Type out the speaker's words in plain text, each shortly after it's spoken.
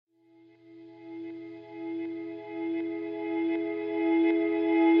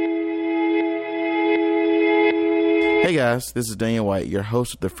Hey guys, this is Daniel White, your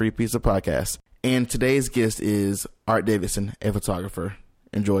host of the Free Pizza Podcast. And today's guest is Art Davidson, a photographer.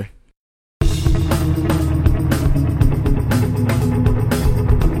 Enjoy.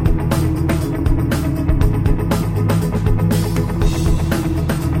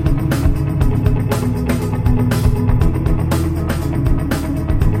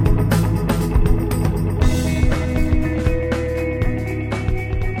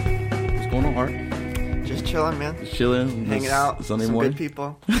 Chilling, hanging out, Sunday some morning. Good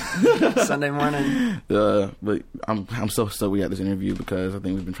people. Sunday morning. But I'm so stoked we got this interview because I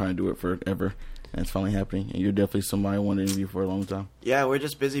think we've been trying to do it forever, and it's finally happening. And you're definitely somebody I wanted to interview for a long time. Yeah, we're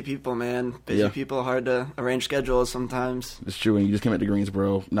just busy people, man. Busy people, hard to arrange schedules sometimes. It's true, and you just came back to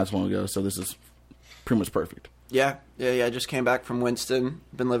Greensboro not so long ago, so this is pretty much perfect. Yeah. I just came back from Winston.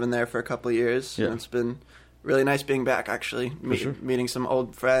 Been living there for a couple of years. Yeah. And it's been really nice being back, actually. Meeting some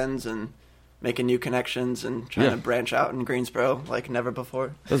old friends and making new connections and trying to branch out in Greensboro like never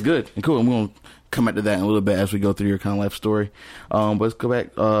before. That's good and cool. And we're going to come back to that in a little bit as we go through your kind of life story. But let's go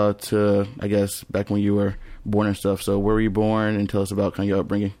back to, I guess, back when you were born and stuff. So where were you born, and tell us about kind of your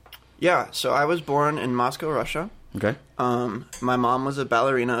upbringing. Yeah, so I was born in Moscow, Russia. Okay. My mom was a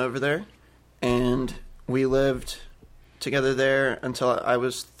ballerina over there, and we lived together there until I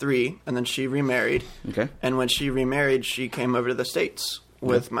was 3, and then she remarried. Okay. And when she remarried, she came over to the States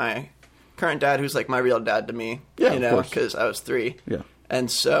with my current dad, who's like my real dad to me, because I was 3. Yeah.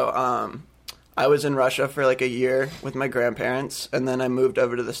 And so I was in Russia for like a year with my grandparents, and then I moved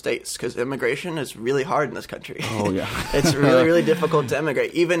over to the States because immigration is really hard in this country. Oh, yeah. It's really, really difficult to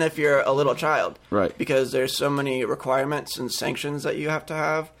immigrate, even if you're a little child. Right. Because there's so many requirements and sanctions that you have to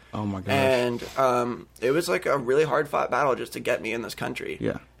have. Oh, my gosh. And it was like a really hard-fought battle just to get me in this country.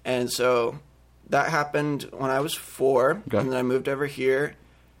 Yeah. And so that happened when I was 4, and then I moved over here.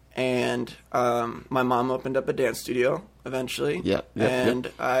 And my mom opened up a dance studio eventually.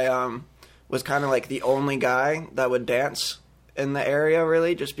 I was kind of like the only guy that would dance in the area,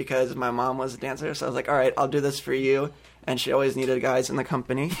 really, just because my mom was a dancer. So I was like, all right, I'll do this for you. And she always needed guys in the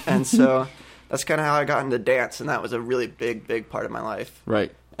company. And so that's kind of how I got into dance. And that was a really big, big part of my life.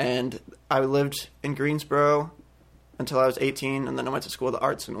 Right. And I lived in Greensboro until I was 18. And then I went to School of the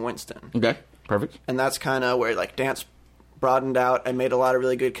Arts in Winston. Okay. Perfect. And that's kind of where like dance broadened out. I made a lot of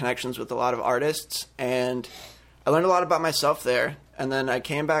really good connections with a lot of artists, and I learned a lot about myself there. And then I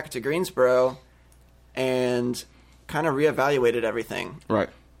came back to Greensboro and kind of reevaluated everything. Right.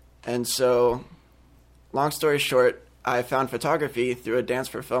 And so, long story short, I found photography through a dance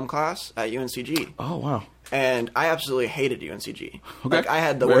for film class at UNCG. Oh, wow. And I absolutely hated UNCG. Okay. Like, I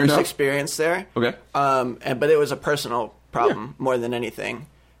had the worst experience there. Okay. But it was a personal problem more than anything.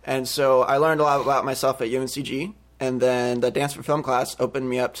 And so I learned a lot about myself at UNCG. And then the Dance for Film class opened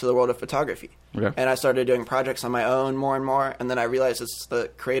me up to the world of photography. Okay. And I started doing projects on my own more and more. And then I realized it's the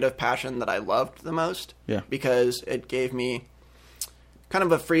creative passion that I loved the most. Yeah. Because it gave me kind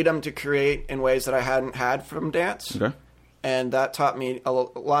of a freedom to create in ways that I hadn't had from dance. Okay. And that taught me a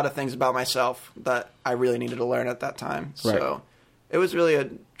lot of things about myself that I really needed to learn at that time. Right. So it was really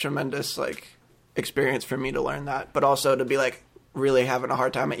a tremendous experience for me to learn that. But also to be really having a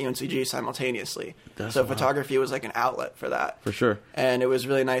hard time at UNCG simultaneously. So photography was like an outlet for that. For sure. And it was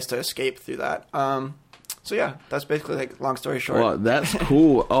really nice to escape through that. So yeah, that's basically long story short. Well, that's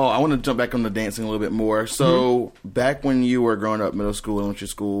cool. Oh, I want to jump back on the dancing a little bit more. So back when you were growing up, middle school, elementary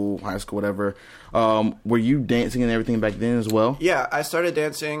school, high school, whatever, were you dancing and everything back then as well? Yeah, I started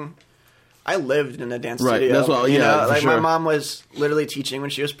dancing. I lived in a dance studio. Right, that's what, you know, sure. My mom was literally teaching when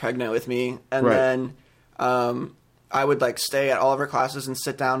she was pregnant with me. And then I would stay at all of her classes and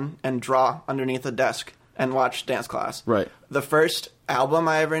sit down and draw underneath a desk and watch dance class. Right. The first album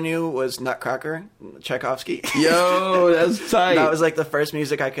I ever knew was Nutcracker, Tchaikovsky. Yo, that's tight. That was the first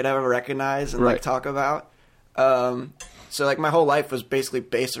music I could ever recognize and talk about. So my whole life was basically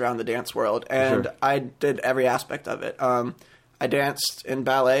based around the dance world, and I did every aspect of it. I danced in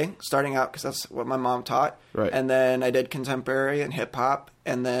ballet, starting out because that's what my mom taught. Right. And then I did contemporary and hip hop,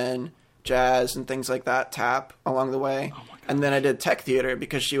 and then jazz and things like that, tap along the way. Oh my God. And then I did tech theater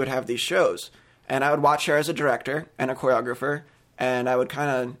because she would have these shows. And I would watch her as a director and a choreographer, and I would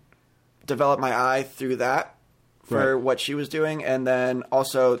kind of develop my eye through that for what she was doing. And then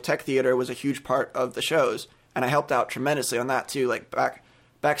also tech theater was a huge part of the shows, and I helped out tremendously on that too,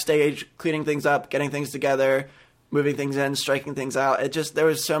 backstage, cleaning things up, getting things together, moving things in, striking things out. There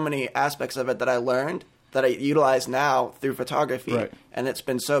was so many aspects of it that I learned that I utilize now through photography, and it's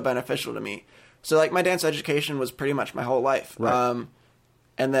been so beneficial to me. So, my dance education was pretty much my whole life. Right.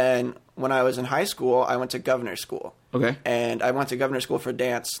 And then when I was in high school, I went to Governor School. Okay. And I went to Governor School for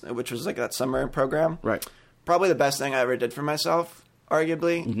dance, which was that summer program. Right. probably the best thing I ever did for myself,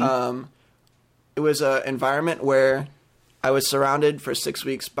 arguably. Mm-hmm. It was an environment where I was surrounded for 6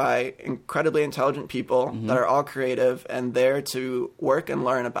 weeks by incredibly intelligent people Mm-hmm. that are all creative and there to work and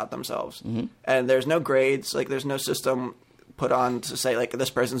learn about themselves. Mm-hmm. And there's no grades, like there's no system put on to say like this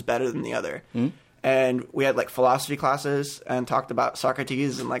person's better than the other. Mm-hmm. And we had like philosophy classes and talked about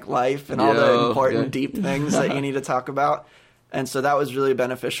Socrates and like life and all the important deep things that you need to talk about. And so that was really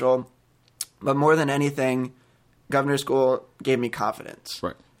beneficial. But more than anything, Governor School gave me confidence.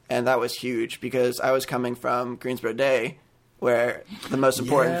 Right. And that was huge because I was coming from Greensboro Day, where the most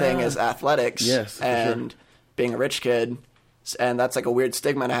important thing is athletics and being a rich kid. And that's like a weird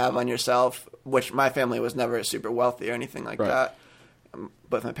stigma to have on yourself, which my family was never super wealthy or anything like that.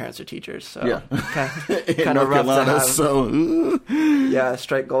 Both my parents are teachers, so kind of rough to have. So Yeah,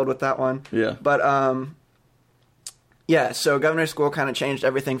 strike gold with that one. Yeah. But so Governor School kind of changed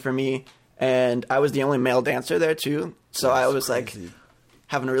everything for me, and I was the only male dancer there too. So I was like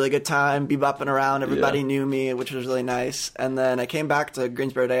having a really good time, bebopping around. Everybody knew me, which was really nice. And then I came back to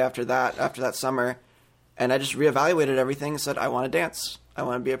Greensboro Day after that summer, and I just reevaluated everything and said, I want to dance. I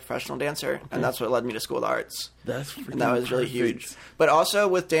want to be a professional dancer. Okay. And that's what led me to School of the Arts. And that was really huge. But also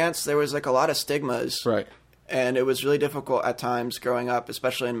with dance, there was like a lot of stigmas. Right. And it was really difficult at times growing up,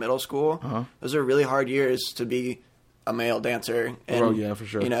 especially in middle school. Uh-huh. Those are really hard years to be a male dancer. And, for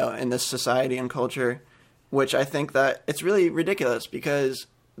sure. You know, in this society and culture, which I think that it's really ridiculous because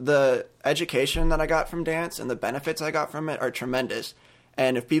the education that I got from dance and the benefits I got from it are tremendous.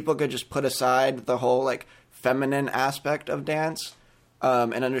 And if people could just put aside the whole like feminine aspect of dance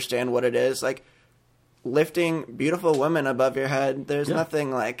and understand what it is, like lifting beautiful women above your head, there's nothing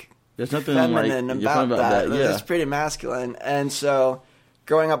feminine about that. Yeah. It's pretty masculine. And so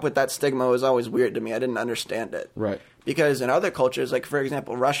growing up with that stigma was always weird to me. I didn't understand it. Right. Because in other cultures, like for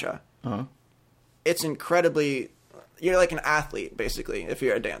example, Russia, it's incredibly, you're like an athlete basically if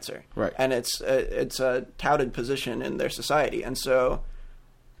you're a dancer. Right. And it's a touted position in their society. And so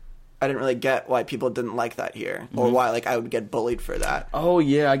I didn't really get why people didn't like that here, or why like I would get bullied for that. Oh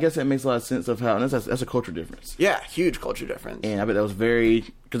yeah, I guess that makes a lot of sense of how, and that's a culture difference. Yeah, huge culture difference. And I bet that was very,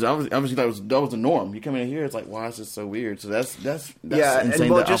 because obviously that was the norm. You come in here, it's like, why is this so weird? So that's yeah, insane.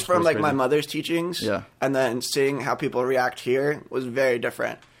 And well, just from like my mother's teachings, yeah, and then seeing how people react here was very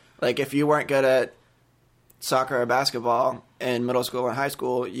different. Like if you weren't good at soccer or basketball in middle school and high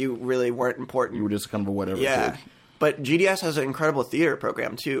school, you really weren't important. You were just kind of a whatever kid. But GDS has an incredible theater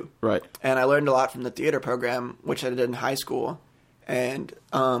program, too. Right. And I learned a lot from the theater program, which I did in high school. And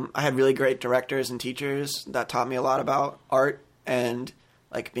I had really great directors and teachers that taught me a lot about art and,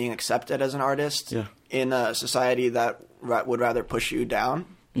 like, being accepted as an artist in a society that would rather push you down.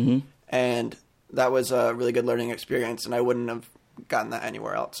 Mm-hmm. And that was a really good learning experience, and I wouldn't have gotten that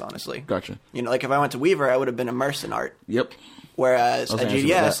anywhere else, honestly. Gotcha. You know, like, if I went to Weaver, I would have been immersed in art. Yep. Whereas at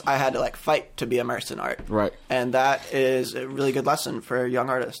GDS, I had to like fight to be immersed in art. Right. And that is a really good lesson for a young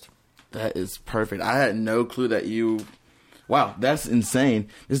artist. That is perfect. I had no clue that you... Wow, that's insane.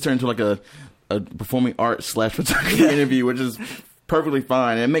 This turned into like a performing arts / photography interview, which is perfectly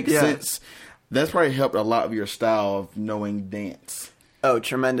fine. And it makes sense. That's probably helped a lot of your style of knowing dance. Oh,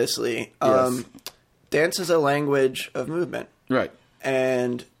 tremendously. Yes. Dance is a language of movement. Right.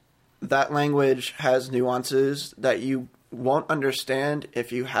 And that language has nuances that you won't understand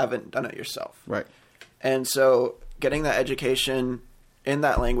if you haven't done it yourself. Right. And so getting that education in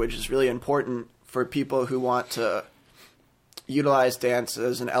that language is really important for people who want to utilize dance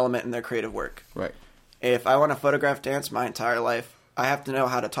as an element in their creative work. Right. If I want to photograph dance my entire life, I have to know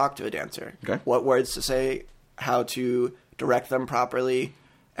how to talk to a dancer. Okay. What words to say, how to direct them properly,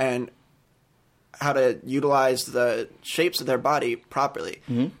 and how to utilize the shapes of their body properly.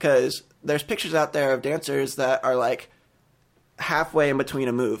 Because there's pictures out there of dancers that are like halfway in between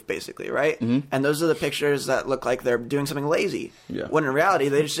a move, basically, right? Mm-hmm. And those are the pictures that look like they're doing something lazy. Yeah. When in reality,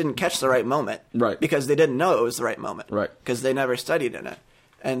 they just didn't catch the right moment. Right. Because they didn't know it was the right moment. Right. Because they never studied in it.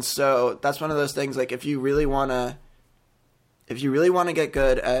 And so that's one of those things, like if you really want to get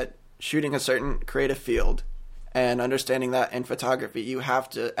good at shooting a certain creative field and understanding that in photography, you have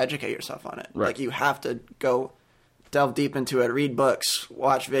to educate yourself on it. Right. Like you have to go delve deep into it, read books,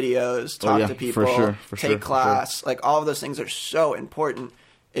 watch videos, talk to people, take class. Like all of those things are so important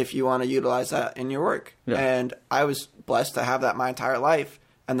if you want to utilize that in your work. Yeah. And I was blessed to have that my entire life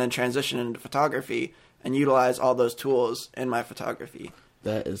and then transition into photography and utilize all those tools in my photography.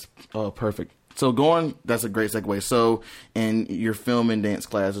 That is perfect. So that's a great segue. So in your film and dance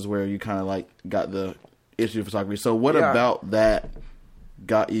classes where you kind of like got the issue of photography. So what about that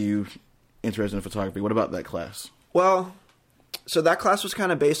got you interested in photography? What about that class? Well, so that class was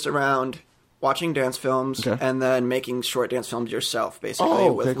kind of based around watching dance films and then making short dance films yourself, basically,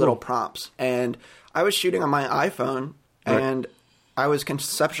 with little prompts. And I was shooting on my iPhone, and I was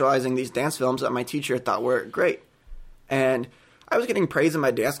conceptualizing these dance films that my teacher thought were great. And I was getting praise in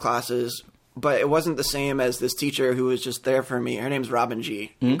my dance classes, but it wasn't the same as this teacher who was just there for me. Her name's Robin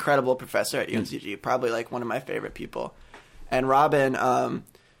G. Incredible professor at UNCG, probably like one of my favorite people. And Robin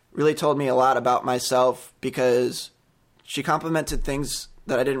really told me a lot about myself because she complimented things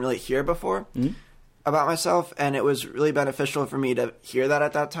that I didn't really hear before about myself, and it was really beneficial for me to hear that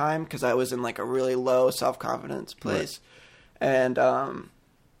at that time because I was in like a really low self-confidence place. And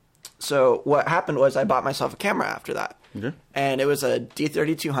so what happened was I bought myself a camera after that. And it was a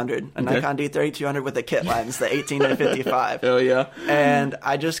D3200, a Nikon D3200 with a kit lens, the 18-55. Hell yeah. And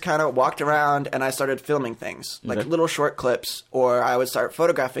I just kind of walked around and I started filming things, like little short clips, or I would start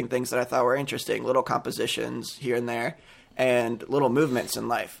photographing things that I thought were interesting, little compositions here and there, and little movements in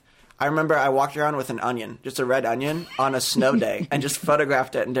life. I remember I walked around with an onion, just a red onion, on a snow day and just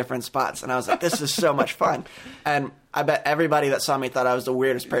photographed it in different spots. And I was like, this is so much fun. And I bet everybody that saw me thought I was the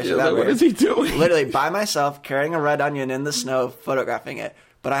weirdest person ever. What is he doing? Literally by myself, carrying a red onion in the snow, photographing it.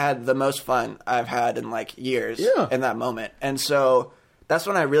 But I had the most fun I've had in like years in that moment. And so that's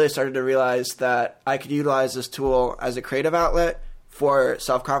when I really started to realize that I could utilize this tool as a creative outlet for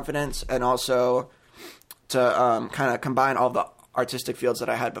self-confidence and also to kind of combine all the artistic fields that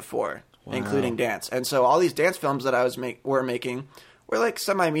I had before, including dance. And so all these dance films that I was making were like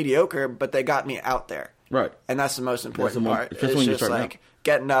semi-mediocre, but they got me out there. Right. And that's the most important part. It's just like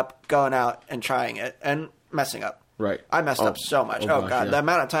getting up, going out, and trying it, and messing up. Right. I messed up so much. Oh, God. The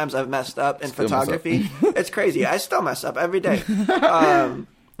amount of times I've messed up in photography, it's crazy. I still mess up every day.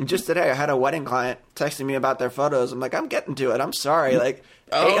 Just today, I had a wedding client texting me about their photos. I'm like, I'm getting to it. I'm sorry. Like,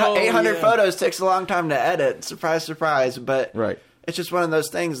 800 photos takes a long time to edit. Surprise, surprise. But it's just one of those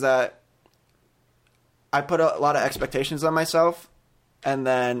things that I put a lot of expectations on myself, and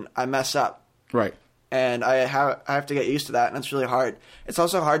then I mess up. Right. And I have to get used to that, and it's really hard. It's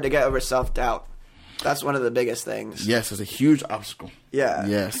also hard to get over self-doubt. That's one of the biggest things. Yes, it's a huge obstacle. Yeah.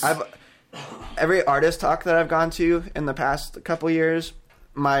 Yes. Every artist talk that I've gone to in the past couple years,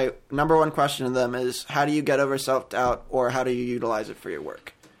 my number one question to them is, how do you get over self-doubt, or how do you utilize it for your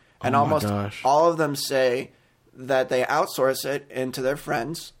work? And almost all of them say that they outsource it into their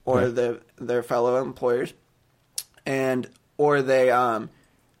friends or their fellow employers, or they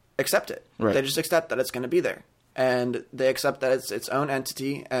accept it. Right. They just accept that it's going to be there. And they accept that it's its own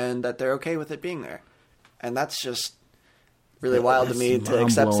entity and that they're okay with it being there. And that's just really wild to me to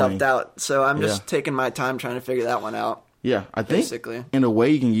accept self-doubt. So I'm just taking my time trying to figure that one out. Yeah, I think in a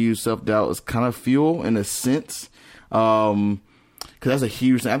way you can use self-doubt as kind of fuel in a sense. Because that's a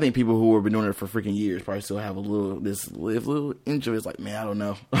huge thing. I think people who have been doing it for freaking years probably still have a little inch of it's like, man, I don't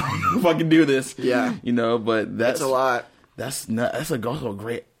know if I can do this. Yeah. You know, but that's a lot. That's also a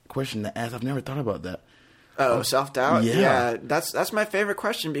great question to ask. I've never thought about that. Oh, self-doubt? Yeah. That's my favorite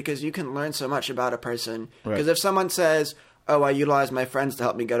question because you can learn so much about a person. Because if someone says, oh, I utilize my friends to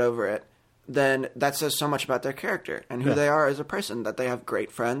help me get over it, then that says so much about their character and who they are as a person, that they have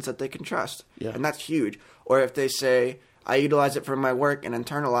great friends that they can trust. Yeah. And that's huge. Or if they say, I utilize it for my work and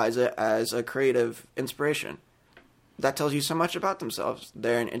internalize it as a creative inspiration, that tells you so much about themselves.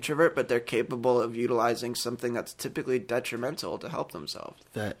 They're an introvert, but they're capable of utilizing something that's typically detrimental to help themselves.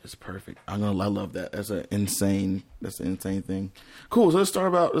 That is perfect. I love that. That's an insane thing. Cool. So let's talk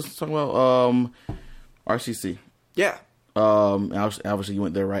about RCC. Yeah. Obviously you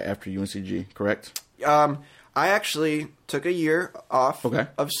went there right after UNCG, correct? I actually took a year off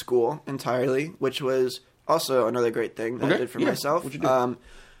of school entirely, which was also another great thing that I did for myself. What'd you do?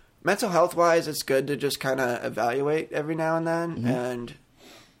 Mental health-wise, it's good to just kind of evaluate every now and then and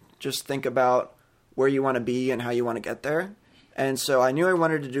just think about where you want to be and how you want to get there. And so I knew I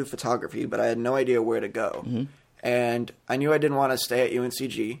wanted to do photography, but I had no idea where to go. And I knew I didn't want to stay at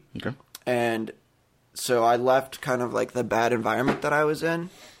UNCG. Okay. And so I left kind of like the bad environment that I was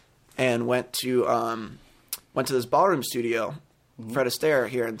in and went to this ballroom studio, Fred Astaire,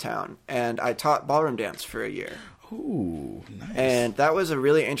 here in town. And I taught ballroom dance for a year. Ooh, nice. And that was a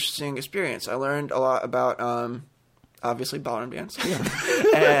really interesting experience. I learned a lot about, obviously, ballroom dance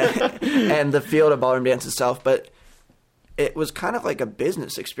and the field of ballroom dance itself. But it was kind of like a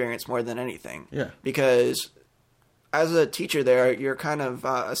business experience more than anything. Yeah. Because as a teacher there, you're kind of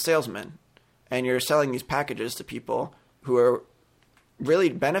a salesman. And you're selling these packages to people who are really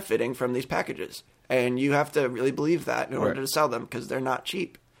benefiting from these packages. And you have to really believe that in order to sell them because they're not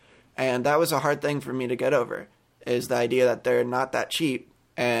cheap. And that was a hard thing for me to get over, is the idea that they're not that cheap,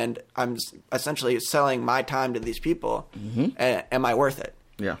 and I'm essentially selling my time to these people. And am I worth it?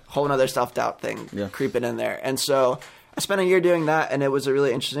 whole another self-doubt thing creeping in there. And so I spent a year doing that, and it was a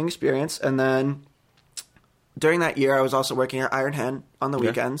really interesting experience. And then during that year, I was also working at Iron Hen on the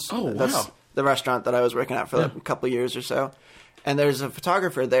weekends. Oh, wow. That's the restaurant that I was working at for like a couple of years or so. And there's a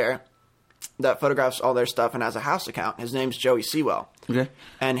photographer there that photographs all their stuff and has a house account. His name's Joey Sewell. Okay.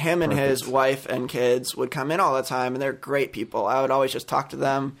 And him and his wife and kids would come in all the time, and they're great people. I would always just talk to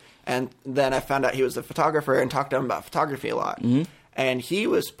them, and then I found out he was the photographer and talked to him about photography a lot. Mm-hmm. And he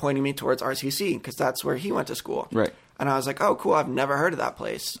was pointing me towards RCC because that's where he went to school. Right. And I was like, oh, cool, I've never heard of that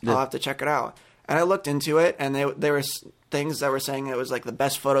place. I'll have to check it out. And I looked into it, and there were things that were saying it was like the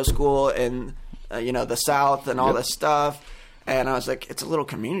best photo school in the South and all this stuff. And I was like, it's a little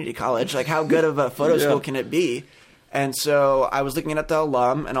community college. Like, how good of a photo school can it be? And so I was looking at the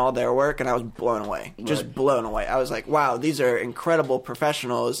alum and all their work, and I was blown away. Just blown away. I was like, wow, these are incredible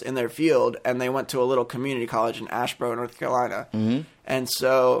professionals in their field, and they went to a little community college in Asheboro, North Carolina. Mm-hmm. And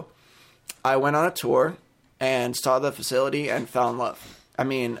so I went on a tour and saw the facility and fell in love. I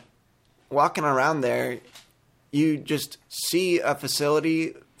mean, walking around there, you just see a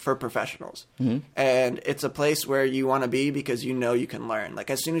facility for professionals. Mm-hmm. And it's a place where you want to be because you know you can learn.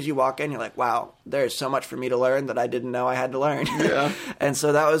 Like, as soon as you walk in, you're like, wow, there's so much for me to learn that I didn't know I had to learn. Yeah. And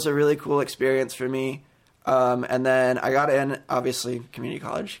so that was a really cool experience for me. And then I got in, obviously, community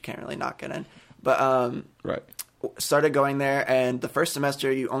college. You can't really not get in. But started going there, and the first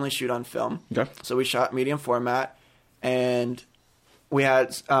semester, you only shoot on film. Okay. So we shot medium format, and we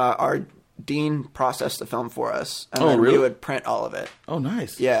had our dean processed the film for us, and then we would print all of it. Oh,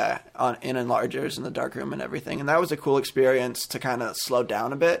 nice. Yeah, in enlargers in the darkroom and everything. And that was a cool experience to kind of slow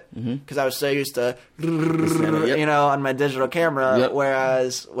down a bit, because I was so used to, on my digital camera,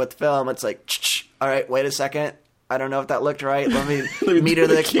 whereas with film, it's like, all right, wait a second. I don't know if that looked right. Let me meter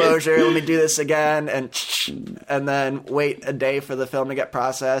the exposure. Let me do this again, and then wait a day for the film to get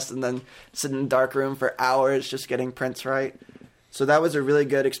processed, and then sit in the darkroom for hours just getting prints right. So that was a really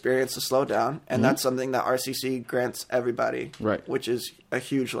good experience to slow down, and that's something that RCC grants everybody, which is a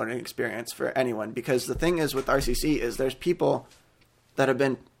huge learning experience for anyone. Because the thing is with RCC is there's people that have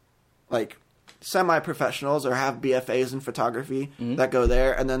been like semi-professionals or have BFAs in photography that go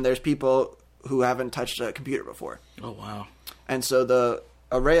there, and then there's people who haven't touched a computer before. Oh, wow. And so the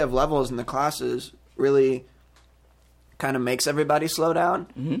array of levels in the classes really kind of makes everybody slow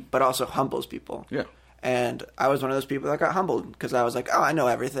down, but also humbles people. Yeah. And I was one of those people that got humbled because I was like, oh, I know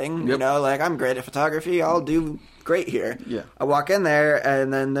everything. Yep. Like, I'm great at photography. I'll do great here. Yeah. I walk in there,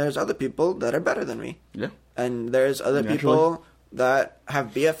 and then there's other people that are better than me. Yeah. And there's other people that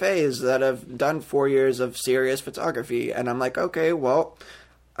have BFAs that have done 4 years of serious photography. And I'm like, okay, well,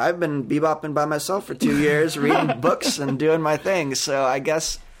 I've been bebopping by myself for 2 years, reading books and doing my thing. So I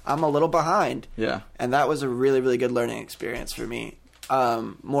guess I'm a little behind. Yeah. And that was a really, really good learning experience for me.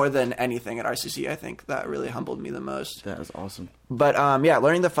 More than anything at RCC, I think that really humbled me the most. That was awesome. But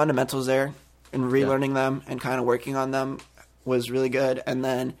learning the fundamentals there and relearning them and kind of working on them was really good. And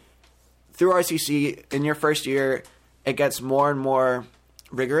then through RCC, in your first year, it gets more and more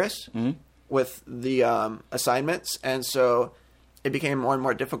rigorous with the assignments, and so it became more and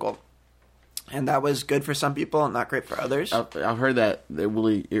more difficult. And that was good for some people and not great for others. I've heard that it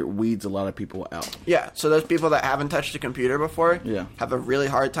weeds a lot of people out. Yeah, so those people that haven't touched a computer before have a really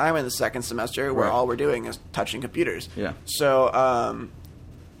hard time in the second semester where all we're doing is touching computers. Yeah. So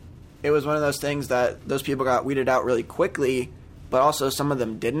it was one of those things that those people got weeded out really quickly, but also some of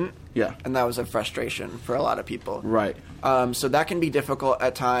them didn't. Yeah. And that was a frustration for a lot of people. Right. So that can be difficult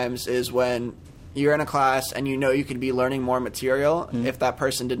at times is when you're in a class and you could be learning more material if that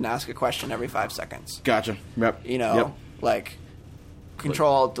person didn't ask a question every 5 seconds. Gotcha. Yep. Like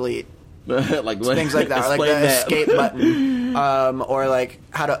Control-Delete. like things like that. Or like the escape button. Or like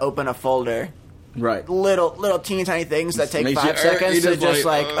how to open a folder. Right. Little teeny tiny things that take 5 seconds to just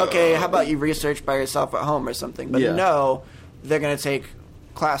okay, how about you research by yourself at home or something? But no, they're going to take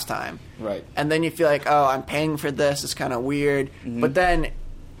class time. Right. And then you feel like, oh, I'm paying for this. It's kind of weird. But then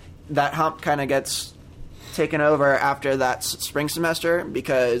that hump kind of gets taken over after that spring semester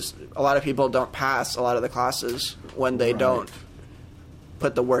because a lot of people don't pass a lot of the classes when they don't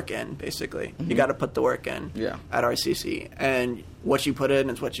put the work in, basically. You got to put the work in at RCC. And what you put in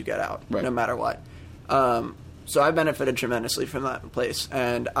is what you get out, no matter what. So I benefited tremendously from that place.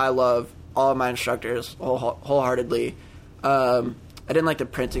 And I love all of my instructors wholeheartedly. I didn't like the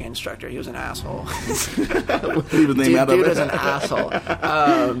printing instructor. He was an asshole. Dude is an asshole.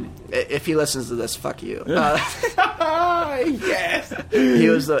 If he listens to this, fuck you. Yes. He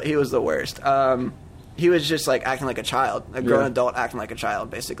was the worst. He was just like acting like a child, a grown adult acting like a child,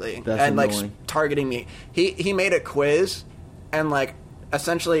 basically, and annoying. Like targeting me. He made a quiz, and like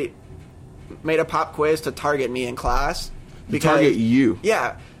essentially made a pop quiz to target me in class. Target you?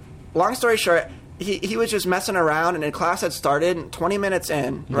 Yeah. Long story short, he was just messing around, and the class had started 20 minutes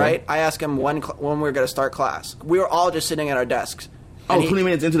in, right? I asked him when we were going to start class. We were all just sitting at our desks. 20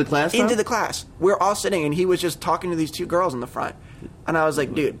 minutes into the class time? Into the class. We were all sitting, and he was just talking to these two girls in the front. And I was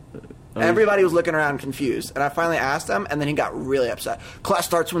like, dude... Everybody was looking around confused, and I finally asked him, and then he got really upset. Class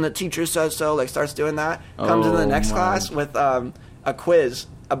starts when the teacher says so, like starts doing that. Comes in the next class with a quiz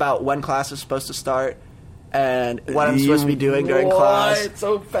about when class is supposed to start and what I'm supposed to be doing during class. It's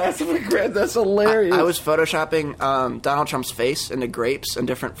so passive aggressive. That's hilarious. I was photoshopping Donald Trump's face into grapes and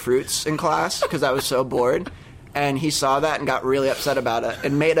different fruits in class because I was so bored, and he saw that and got really upset about it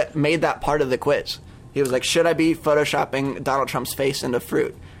and made that part of the quiz. He was like, should I be photoshopping Donald Trump's face into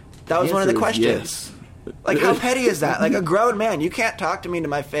fruit? That was one of the questions. Yes. Like, how petty is that? Like, a grown man, you can't talk to me to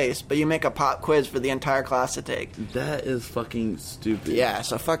my face, but you make a pop quiz for the entire class to take. That is fucking stupid. Yeah,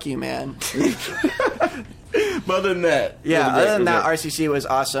 so fuck you, man. But other than that... other than that, RCC was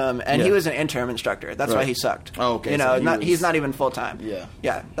awesome, and he was an interim instructor. That's why he sucked. Oh, okay. You know, he's not even full-time. Yeah.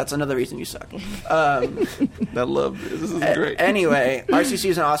 Yeah, that's another reason you suck. I love this. This is great. Anyway, RCC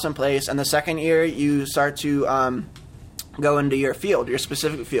is an awesome place, and the second year, you start to... go into your field, your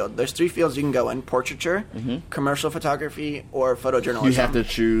specific field. There's 3 fields you can go in: portraiture, commercial photography, or photojournalism. You have to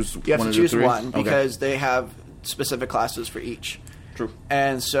choose You have one to of choose the 3? one because they have specific classes for each. True.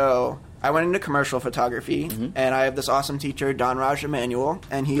 And so I went into commercial photography, and I have this awesome teacher, Don Raj Emanuel,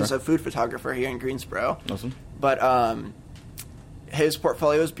 and he's a food photographer here in Greensboro. Awesome. But his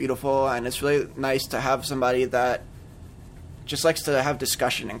portfolio is beautiful, and it's really nice to have somebody that just likes to have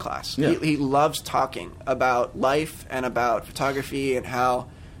discussion in class. Yeah. He loves talking about life and about photography and how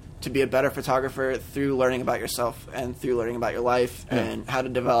to be a better photographer through learning about yourself and through learning about your life and how to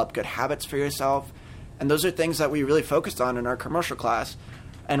develop good habits for yourself. And those are things that we really focused on in our commercial class.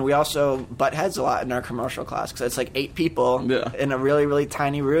 And we also butt heads a lot in our commercial class because it's like 8 people in a really, really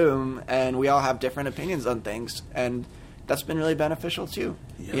tiny room, and we all have different opinions on things. And that's been really beneficial too.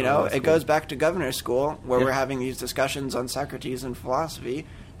 Yeah, you know, it cool. goes back to governor's school where we're having these discussions on Socrates and philosophy,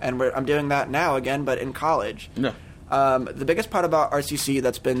 and I'm doing that now again, but in college. Yeah. The biggest part about RCC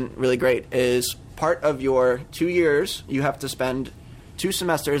that's been really great is part of your 2 years, you have to spend 2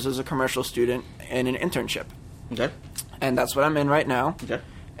 semesters as a commercial student in an internship. Okay. And that's what I'm in right now. Okay.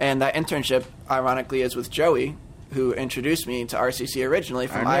 And that internship, ironically, is with Joey, who introduced me to RCC originally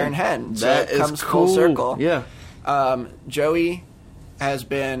from Iron Hen. So that it comes is cool. full circle. Yeah. Joey has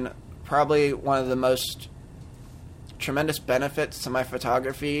been probably one of the most tremendous benefits to my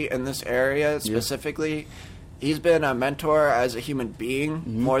photography in this area specifically. Yeah. He's been a mentor as a human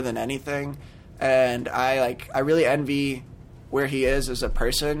being more than anything, and I really envy where he is as a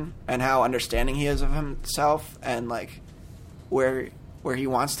person and how understanding he is of himself and like where he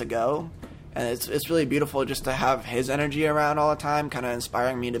wants to go. And it's really beautiful just to have his energy around all the time, kind of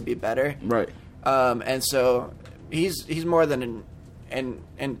inspiring me to be better. Right. And so he's more than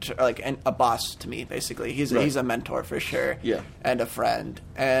a boss to me, basically. He's a mentor for sure. Yeah. And a friend.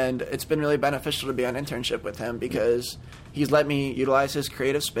 And it's been really beneficial to be on internship with him because he's let me utilize his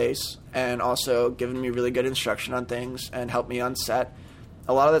creative space and also given me really good instruction on things and helped me on set.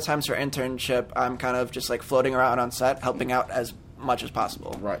 A lot of the times for internship, I'm kind of just like floating around on set, helping out as much as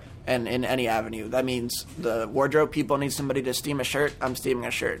possible. Right. And in any avenue. That means the wardrobe people need somebody to steam a shirt, I'm steaming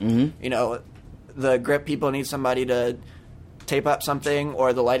a shirt. You know, the grip people need somebody to tape up something,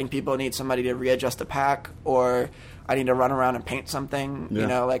 or the lighting people need somebody to readjust a pack, or I need to run around and paint something. You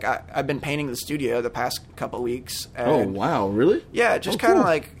know, like I've been painting the studio the past couple weeks. And oh, wow. Really? Yeah, just kind of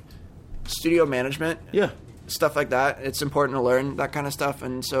like studio management. Yeah. Stuff like that. It's important to learn that kind of stuff,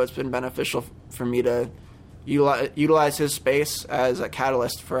 and so it's been beneficial for me to utilize his space as a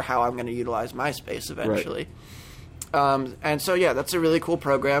catalyst for how I'm going to utilize my space eventually. Right. And so, yeah, that's a really cool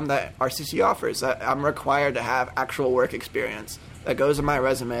program that RCC offers. That I'm required to have actual work experience that goes in my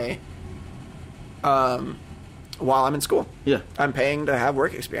resume while I'm in school. Yeah. I'm paying to have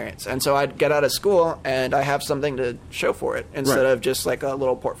work experience. And so I'd get out of school and I have something to show for it instead of just like a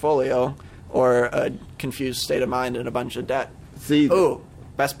little portfolio or a confused state of mind and a bunch of debt. See. Ooh,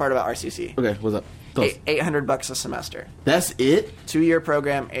 best part about RCC. Okay, what's up? $800 a semester. That's it? 2-year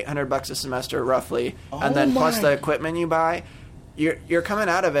program, $800 a semester roughly, and then plus the equipment you buy, you're coming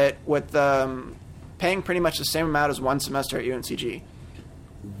out of it with paying pretty much the same amount as one semester at UNCG.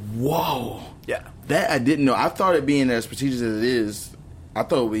 Whoa. Yeah. That I didn't know. I thought it being as prestigious as it is, I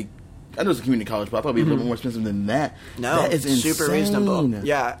know it's a community college, but I thought it would be a little more expensive than that. No, that is insane. Super reasonable.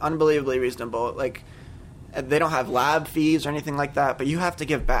 Yeah, unbelievably reasonable. Like, They don't have lab fees or anything like that, but you have to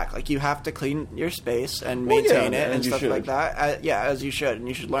give back. Like, you have to clean your space and maintain it and stuff like that. As you should, and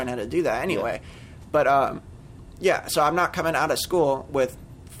you should learn how to do that anyway. Yeah. But, so I'm not coming out of school with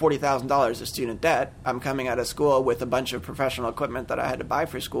 $40,000 of student debt. I'm coming out of school with a bunch of professional equipment that I had to buy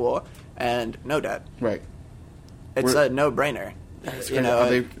for school and no debt. Right. It's a no-brainer. Are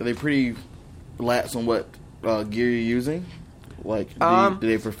they pretty lax on what gear you're using? Like, do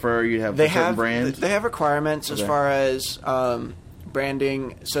they prefer you to have certain brands? They have requirements as far as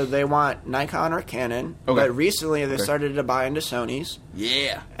branding. So they want Nikon or Canon. Okay. But recently they started to buy into Sony's.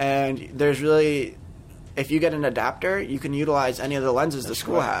 Yeah. And there's really, if you get an adapter, you can utilize any of the lenses the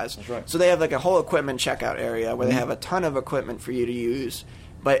school has. That's right. So they have like a whole equipment checkout area where they have a ton of equipment for you to use.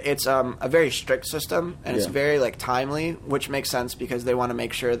 But it's a very strict system, and it's very like timely, which makes sense because they want to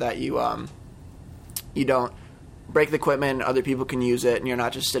make sure that you don't break the equipment, other people can use it, and you're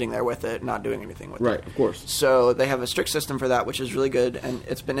not just sitting there with it, not doing anything with it. Right, of course. So they have a strict system for that, which is really good, and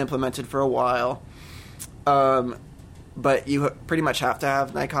it's been implemented for a while. But you pretty much have to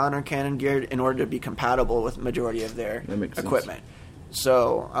have Nikon or Canon gear in order to be compatible with the majority of their equipment.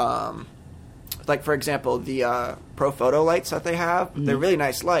 So, like, for example, the Pro Photo lights that they have, they're really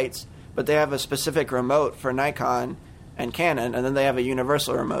nice lights, but they have a specific remote for Nikon and Canon, and then they have a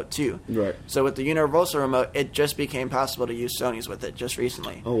universal remote too. Right. So with the universal remote, it just became possible to use Sony's with it just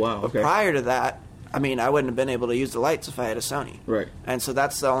recently. Oh, wow. But prior to that, I mean, I wouldn't have been able to use the lights if I had a Sony. Right. And so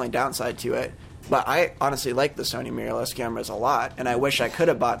that's the only downside to it. But I honestly like the Sony mirrorless cameras a lot, and I wish I could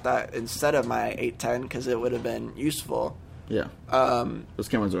have bought that instead of my 810 because it would have been useful. Yeah. Those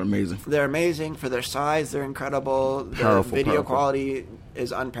cameras are amazing. They're amazing for their size. They're incredible. The Powerful. video quality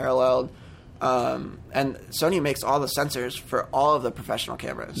is unparalleled. And Sony makes all the sensors for all of the professional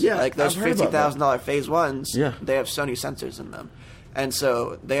cameras. Yeah, like those $50,000 Phase 1s, yeah. They have Sony sensors in them. And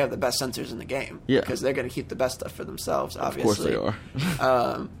so they have the best sensors in the game. Yeah. Because they're going to keep the best stuff for themselves, obviously. Of course they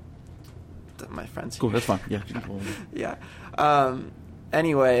are. My friends. Cool, that's fine. Yeah. Yeah.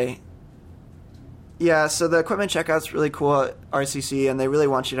 Anyway, yeah, so the equipment checkout's really cool at RCC, and they really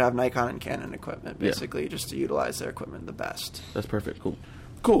want you to have Nikon and Canon equipment, basically, just to utilize their equipment the best. That's perfect.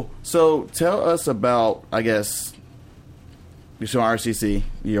 Cool. So tell us about, I guess, you're still on RCC.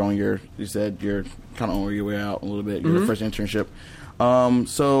 You said you're kind of on your way out a little bit. Your first internship.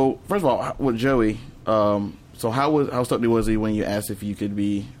 So first of all, with Joey, so how stoked was he when you asked if you could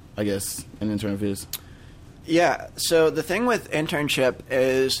be, I guess, an intern of his? Yeah. So the thing with internship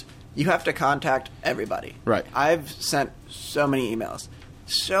is you have to contact everybody. Right. I've sent so many emails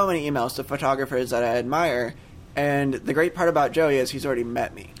to photographers that I admire. And the great part about Joey is he's already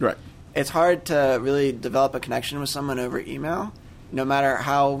met me. Right. It's hard to really develop a connection with someone over email, no matter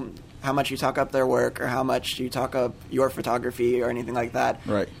how much you talk up their work or how much you talk up your photography or anything like that.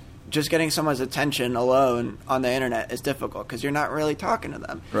 Right. Just getting someone's attention alone on the internet is difficult because you're not really talking to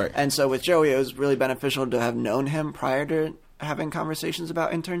them. Right. And so with Joey, it was really beneficial to have known him prior to having conversations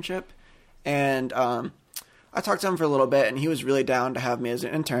about internship. And I talked to him for a little bit, and he was really down to have me as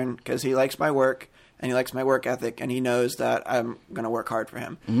an intern because he likes my work. And he likes my work ethic, and he knows that I'm going to work hard for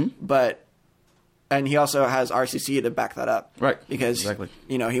him. Mm-hmm. And he also has RCC to back that up. Right. Because,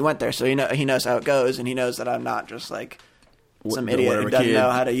 he went there, so he knows how it goes, and he knows that I'm not just, like, some idiot who doesn't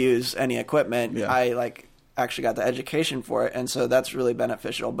know how to use any equipment. Yeah. I, actually got the education for it, and so that's really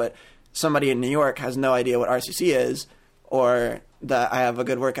beneficial. But somebody in New York has no idea what RCC is or that I have a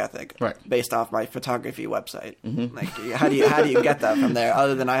good work ethic based off my photography website. Mm-hmm. Like, how do you get that from there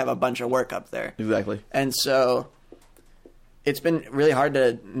other than I have a bunch of work up there? Exactly. And so it's been really hard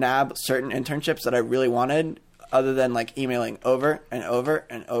to nab certain internships that I really wanted other than like emailing over and over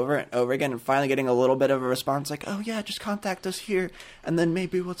and over and over again and finally getting a little bit of a response like, oh yeah, just contact us here and then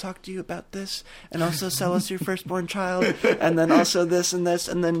maybe we'll talk to you about this and also sell us your firstborn child and then also this and this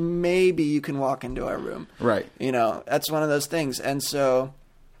and then maybe you can walk into our room. Right. That's one of those things. And so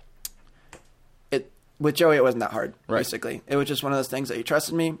with Joey, it wasn't that hard, basically. It was just one of those things that he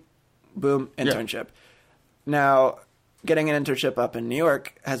trusted me, boom, internship. Yeah. Now, getting an internship up in New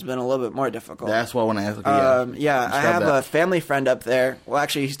York has been a little bit more difficult. That's what I want to ask. I have a family friend up there. Well,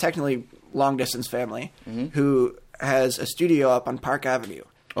 actually, he's technically long-distance family who has a studio up on Park Avenue.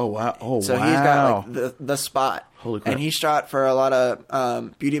 Oh, wow. So he's got like the spot. Holy crap. And he shot for a lot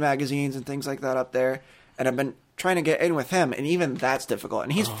of beauty magazines and things like that up there. And I've been trying to get in with him, and even that's difficult.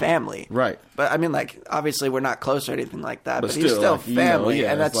 And he's family. Right. But, I mean, like, obviously we're not close or anything like that. But he's still family,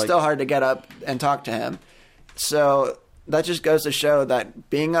 and that's still hard to get up and talk to him. So that just goes to show that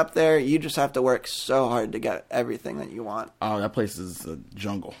being up there, you just have to work so hard to get everything that you want. Oh, that place is a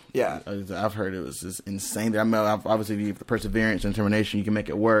jungle. Yeah. I've heard it was just insane there. I mean, obviously, if you have the perseverance and determination, you can make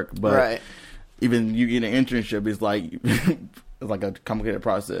it work. But even you get an internship is like it's like a complicated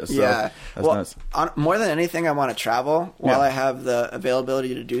process. So yeah. That's nice. More than anything, I want to travel while I have the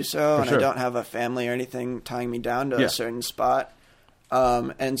availability to do so, and I don't have a family or anything tying me down to a certain spot.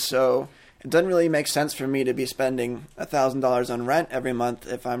 And so it doesn't really make sense for me to be spending $1,000 on rent every month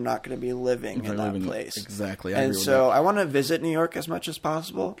if I'm not going to be living in that place. Exactly. And so I want to visit New York as much as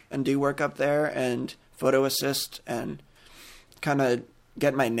possible and do work up there and photo assist and kind of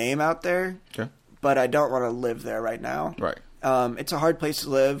get my name out there. Okay. But I don't want to live there right now. Right. It's a hard place to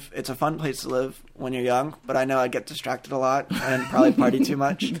live. It's a fun place to live when you're young, but I know I get distracted a lot and probably party too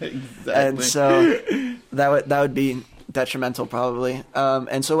much. Exactly. And so that would be detrimental probably.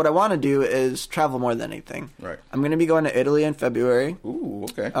 And so what I want to do is travel more than anything. Right. I'm going to be going to Italy in February. Ooh,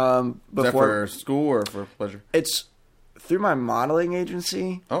 okay. Is that for school or for pleasure? It's through my modeling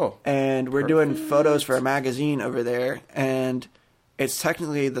agency. Oh. And we're doing photos for a magazine over there, and it's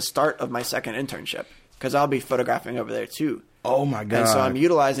technically the start of my second internship because I'll be photographing over there too. Oh my god! And so I'm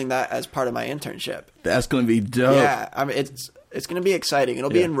utilizing that as part of my internship. That's going to be dope. Yeah, I mean it's going to be exciting. It'll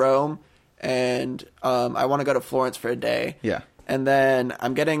be in Rome, and I want to go to Florence for a day. Yeah, and then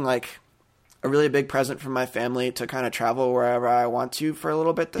I'm getting like a really big present from my family to kind of travel wherever I want to for a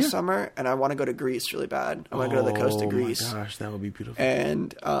little bit this summer, and I want to go to Greece really bad. I want to go to the coast of Greece. Oh my gosh, that would be beautiful.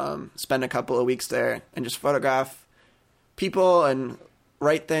 And spend a couple of weeks there and just photograph people and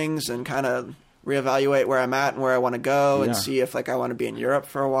write things and kind of reevaluate where I'm at and where I want to go and see if like I want to be in Europe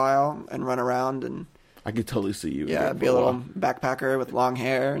for a while and run around and I could totally see you. Yeah, be a little backpacker with long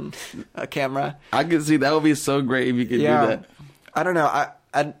hair and a camera. I could see that would be so great if you could do that. I don't know.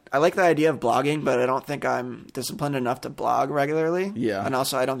 I like the idea of blogging, but I don't think I'm disciplined enough to blog regularly. Yeah. And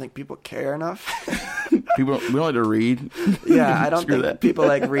also I don't think people care enough. We don't like to read. Yeah, I don't think people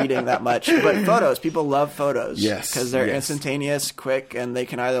like reading that much. But photos, people love photos. Yes. Because they're instantaneous, quick, and they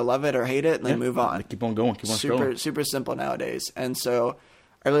can either love it or hate it, and they move on. They keep on going, keep on scrolling. Super simple nowadays. And so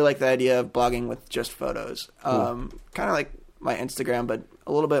I really like the idea of blogging with just photos. Cool. Kind of like my Instagram, but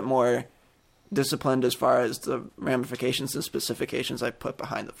a little bit more disciplined as far as the ramifications and specifications I put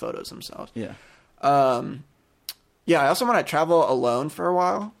behind the photos themselves. Yeah. I also want to travel alone for a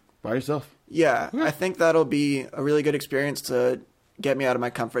while. By yourself? Yeah, I think that'll be a really good experience to get me out of my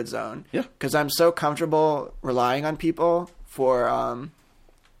comfort zone. Yeah. Because I'm so comfortable relying on people for, I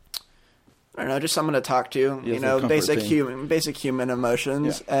don't know, just someone to talk to, basic human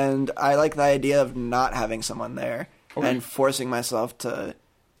emotions. Yeah. And I like the idea of not having someone there and forcing myself to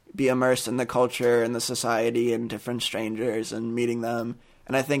be immersed in the culture and the society and different strangers and meeting them.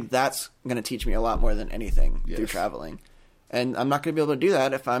 And I think that's going to teach me a lot more than anything through traveling. And I'm not going to be able to do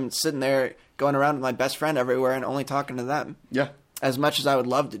that if I'm sitting there going around with my best friend everywhere and only talking to them. Yeah. As much as I would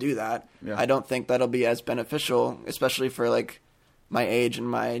love to do that, I don't think that'll be as beneficial, especially for like my age and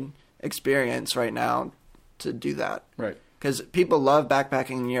my experience right now to do that. Right. Because people love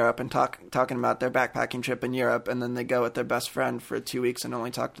backpacking in Europe and talking about their backpacking trip in Europe, and then they go with their best friend for 2 weeks and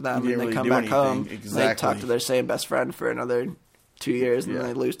only talk to them, and they come back home, and they talk to their same best friend for another 2 years, and then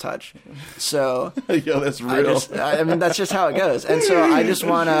they lose touch. So, yo, that's real. I mean, that's just how it goes. And so I just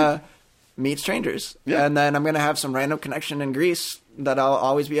want to meet strangers. Yeah. And then I'm going to have some random connection in Greece that I'll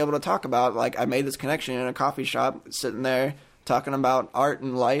always be able to talk about. Like, I made this connection in a coffee shop, sitting there talking about art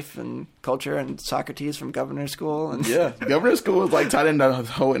and life and culture and Socrates from Governor School. And Governor School is like tied into the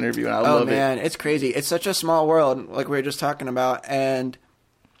whole interview, and I love it. Oh, man, it's crazy. It's such a small world, like we were just talking about. And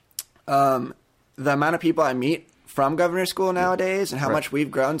the amount of people I meet from Governor School nowadays and how much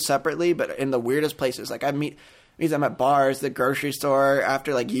we've grown separately, but in the weirdest places. Like I meet them at bars, the grocery store,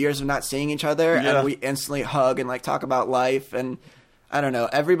 after like years of not seeing each other, and we instantly hug and like talk about life. And I don't know,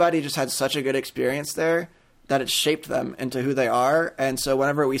 everybody just had such a good experience there that it shaped them into who they are. And so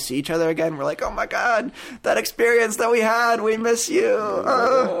whenever we see each other again, we're like, oh my God, that experience that we had, we miss you.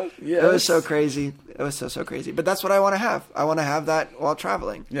 It was so crazy. It was so crazy. But that's what I want to have. I want to have that while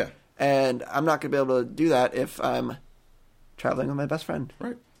traveling. Yeah. And I'm not going to be able to do that if I'm traveling with my best friend.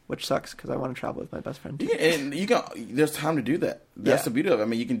 Right. Which sucks because I want to travel with my best friend too. Yeah, and there's time to do that. That's the beauty of it. I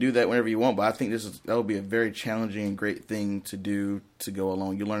mean, you can do that whenever you want, but I think that would be a very challenging and great thing to do to go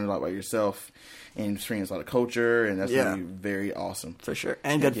alone. You learn a lot about yourself and experience a lot of culture, and that's going to be very awesome. For sure.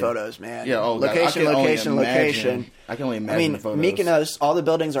 And good photos, man. Yeah, location. I can only imagine the photos. Mykonos, all the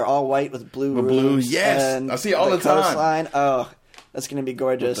buildings are all white with blue roofs. Yes. I see it all the time. Coastline. Oh, that's going to be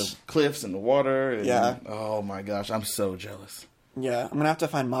gorgeous. With the cliffs and the water. And, oh, my gosh. I'm so jealous. Yeah, I'm going to have to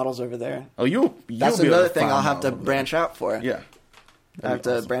find models over there. Oh, that's another thing I'll have to branch out for. Yeah. I have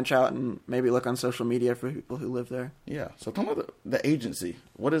to branch out and maybe look on social media for people who live there. Yeah. So talk about the agency.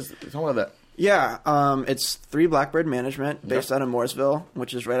 Talk about that. Yeah. It's 3 Blackbird Management based out of Mooresville,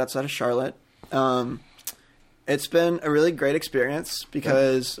 which is right outside of Charlotte. It's been a really great experience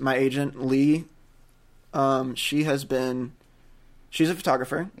because my agent, Lee, she's a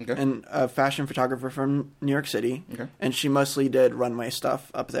photographer and a fashion photographer from New York City. Okay. And she mostly did runway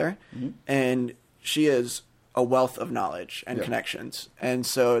stuff up there. Mm-hmm. And she is a wealth of knowledge and connections. And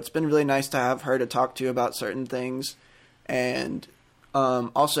so it's been really nice to have her to talk to about certain things. And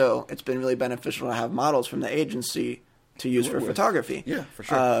also, it's been really beneficial to have models from the agency to use for photography. Yeah, for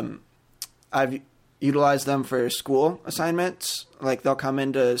sure. I've utilized them for school assignments. Like, they'll come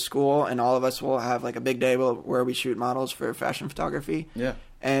into school, and all of us will have, like, a big day where we shoot models for fashion photography. Yeah.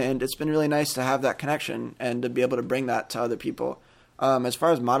 And it's been really nice to have that connection and to be able to bring that to other people. As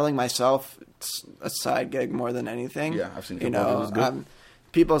far as modeling myself, it's a side gig more than anything. Yeah, I've seen a couple of those.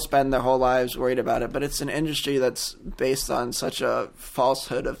 People spend their whole lives worried about it, but it's an industry that's based on such a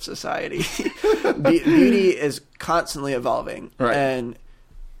falsehood of society. Beauty is constantly evolving. Right. And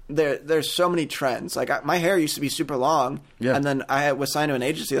there's so many trends. Like, my hair used to be super long, and then I was signed to an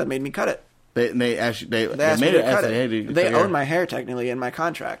agency that made me cut it. They made me to cut it. They own my hair technically in my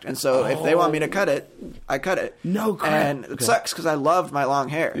contract, and so if they want me to cut it, I cut it. No crap. And it sucks because I loved my long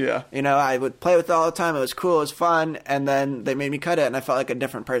hair. Yeah. You know, I would play with it all the time. It was cool. It was fun. And then they made me cut it, and I felt like a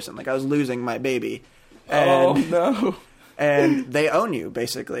different person. Like I was losing my baby. And, no. And they own you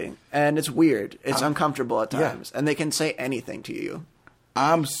basically, and it's weird. It's uncomfortable at times, and they can say anything to you.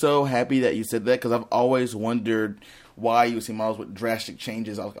 I'm so happy that you said that because I've always wondered why you see models with drastic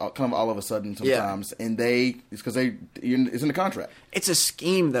changes kind of all of a sudden sometimes. And it's because it's in the contract. It's a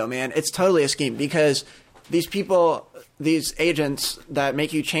scheme though, man. It's totally a scheme because these people, these agents that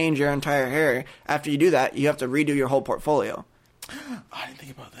make you change your entire hair, after you do that, you have to redo your whole portfolio. I didn't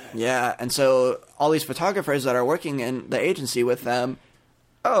think about that. Yeah, and so all these photographers that are working in the agency with them,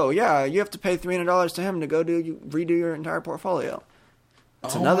 you have to pay $300 to him to go redo your entire portfolio.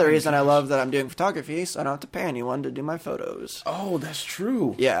 It's another reason I love that I'm doing photography, so I don't have to pay anyone to do my photos. Oh, that's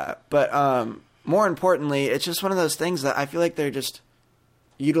true. Yeah, but more importantly, it's just one of those things that I feel like they're just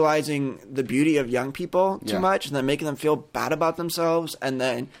utilizing the beauty of young people too much, and then making them feel bad about themselves, and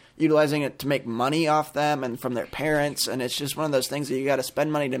then utilizing it to make money off them and from their parents. And it's just one of those things that you got to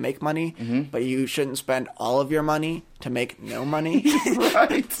spend money to make money, but you shouldn't spend all of your money to make no money.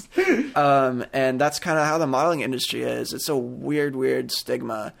 Right. And that's kind of how the modeling industry is. It's a weird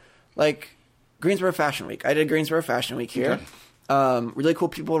stigma. Like Greensboro Fashion Week. I did Greensboro Fashion Week here. Okay. Really cool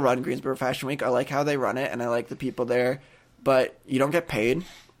people run Greensboro Fashion Week. I like how they run it, and I like the people there. But you don't get paid,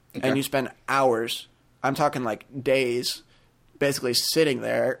 and you spend hours. I'm talking like days, basically sitting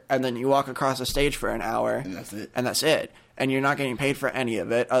there, and then you walk across the stage for an hour. And that's it. And you're not getting paid for any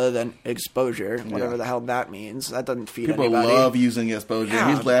of it other than exposure, whatever the hell that means. That doesn't feed people anybody. People love using exposure.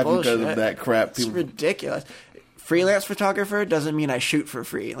 Yeah, he's laughing because of that crap. It's ridiculous. Freelance photographer doesn't mean I shoot for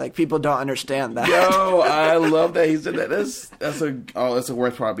free. Like, people don't understand that. Yo, I love that he said that. That's a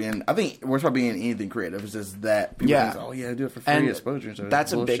worst part being. I think worst part being anything creative is just that people think, do it for free, and exposure. So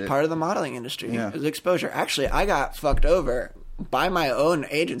that's a big part of the modeling industry is exposure. Actually, I got fucked over by my own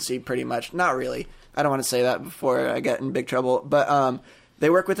agency pretty much. Not really. I don't want to say that before I get in big trouble. But they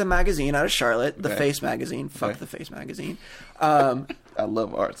work with a magazine out of Charlotte, the Face magazine. Fuck the Face magazine. I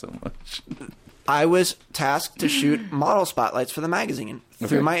love art so much. I was tasked to shoot model spotlights for the magazine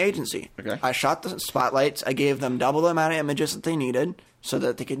through my agency. Okay. I shot the spotlights. I gave them double the amount of images that they needed so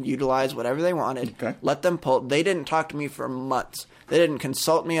that they could utilize whatever they wanted. Okay. Let them pull. They didn't talk to me for months. They didn't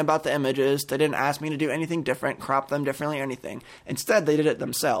consult me about the images. They didn't ask me to do anything different, crop them differently or anything. Instead, they did it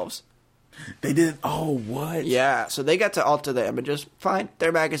themselves. They did? Oh, what? Yeah. So they got to alter the images. Fine.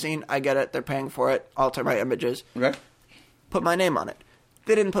 Their magazine. I get it. They're paying for it. Alter my images. Okay. Put my name on it.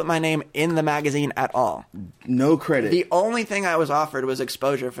 They didn't put my name in the magazine at all. No credit. The only thing I was offered was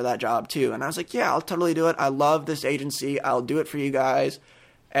exposure for that job, too. And I was like, yeah, I'll totally do it. I love this agency. I'll do it for you guys.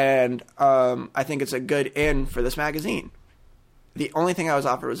 And I think it's a good in for this magazine. The only thing I was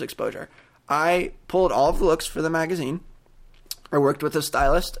offered was exposure. I pulled all of the looks for the magazine. I worked with a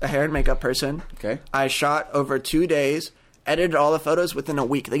stylist, a hair and makeup person. Okay. I shot over 2 days. Edited all the photos within a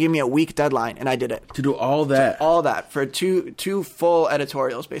week. They gave me a week deadline, and I did it. To do all that? All that for two full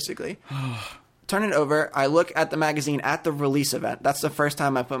editorials, basically. Turn it over. I look at the magazine at the release event. That's the first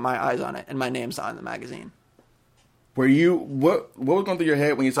time I put my eyes on it, and my name's on the magazine. Were you what was going through your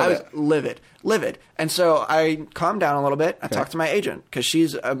head when you saw that? I was livid. And so I calmed down a little bit. I talked to my agent because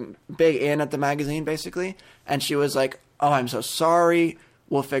she's a big in at the magazine, basically, and she was like, "Oh, I'm so sorry.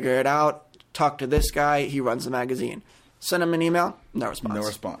 We'll figure it out. Talk to this guy. He runs the magazine." Send him an email, no response.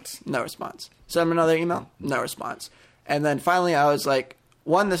 No response. Send him another email, no response. And then finally I was like,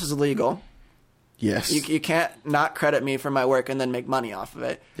 one, this is illegal. Yes. You can't not credit me for my work and then make money off of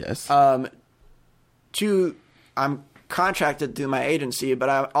it. Yes. I'm contracted through my agency, but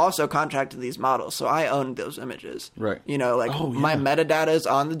I also contracted these models, so I own those images. Right. You know, like my metadata is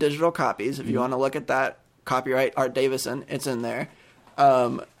on the digital copies. If you want to look at that, copyright Art Davison, it's in there.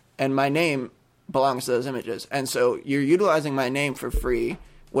 And my name belongs to those images. And so you're utilizing my name for free,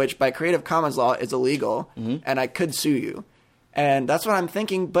 which by Creative Commons law is illegal, and I could sue you. And that's what I'm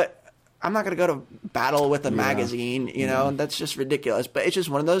thinking, but I'm not going to go to battle with a magazine, you know, that's just ridiculous. But it's just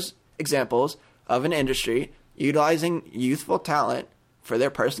one of those examples of an industry utilizing youthful talent for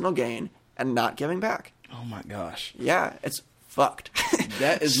their personal gain and not giving back. Oh my gosh. Yeah, it's fucked.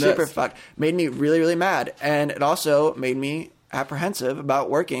 That is super nuts. fucked. Made me really, really mad. And it also made me apprehensive about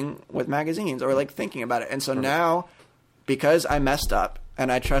working with magazines or like thinking about it. And so now, because I messed up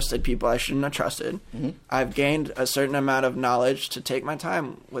and I trusted people I shouldn't have trusted, I've gained a certain amount of knowledge to take my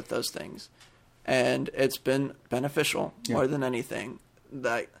time with those things. And it's been beneficial more than anything.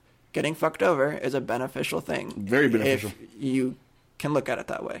 That getting fucked over is a beneficial thing. Very beneficial. If you can look at it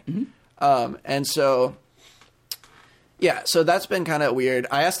that way. And so, yeah, so that's been kind of weird.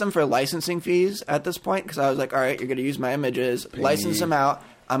 I asked them for licensing fees at this point because I was like, all right, you're going to use my images, license them out.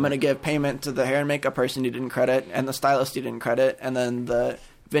 I'm going to give payment to the hair and makeup person you didn't credit and the stylist you didn't credit and then the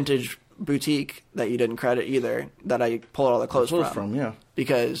vintage boutique that you didn't credit either that I pulled all the clothes from. Yeah.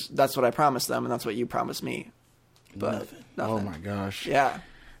 Because that's what I promised them and that's what you promised me. But nothing. Oh my gosh. Yeah.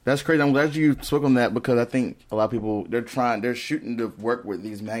 That's crazy. I'm glad you spoke on that because I think a lot of people, they're shooting to work with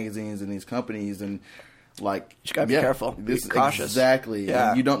these magazines and these companies and like, you gotta be careful. Be cautious. Exactly.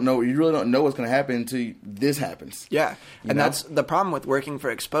 Yeah. And you really don't know what's going to happen until this happens. Yeah. And that's the problem with working for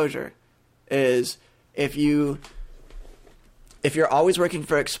exposure is if you're always working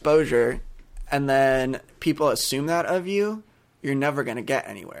for exposure and then people assume that of you, you're never going to get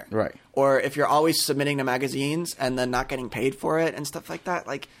anywhere. Right. Or if you're always submitting to magazines and then not getting paid for it and stuff like that,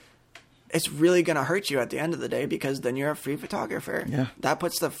 like it's really going to hurt you at the end of the day because then you're a free photographer. Yeah. That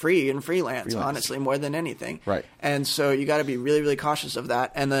puts the free in freelance, honestly, more than anything. Right. And so you got to be really, really cautious of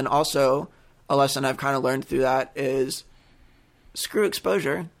that. And then also a lesson I've kind of learned through that is screw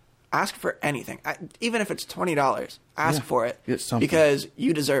exposure. Ask for anything. Even if it's $20, ask for it. Get something. Because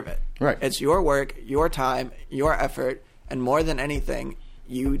you deserve it. Right. It's your work, your time, your effort, and more than anything,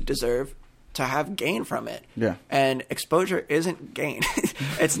 you deserve to have gain from it. Yeah. And exposure isn't gain.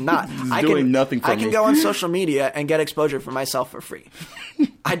 It's not. It's doing nothing for I can me. go on social media and get exposure for myself for free.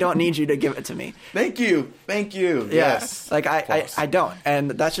 I don't need you to give it to me. Thank you. Yeah. Yes. Like I don't.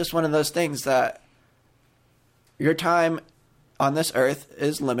 And that's just one of those things that your time on this earth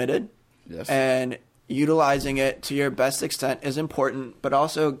is limited. Yes. And utilizing it to your best extent is important, but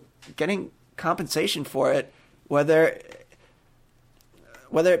also getting compensation for it, whether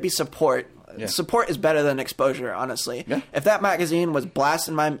it be support. Yeah. Support is better than exposure, honestly. Yeah. If that magazine was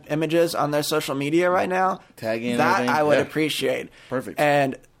blasting my images on their social media right now, tagging that everything. I would Yeah. appreciate. Perfect.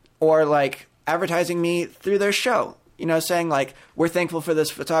 Or like advertising me through their show, saying like, we're thankful for this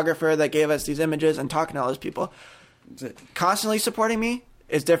photographer that gave us these images and talking to all those people. That's it. Constantly supporting me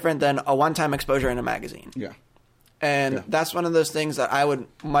is different than a one-time exposure in a magazine. Yeah. And that's one of those things that I would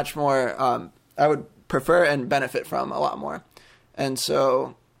much more, I would prefer and benefit from a lot more. And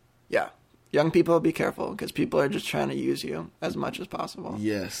so, yeah, young people, be careful because people are just trying to use you as much as possible.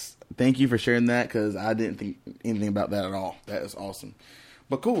 Yes. Thank you for sharing that because I didn't think anything about that at all. That is awesome.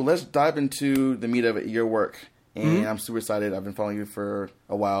 But cool. Let's dive into the meat of it, your work. And I'm super excited. I've been following you for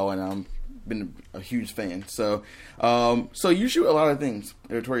a while and I'm been a huge fan. So, so you shoot a lot of things,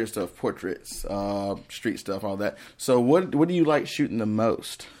 editorial stuff, portraits, street stuff, all that. So what do you like shooting the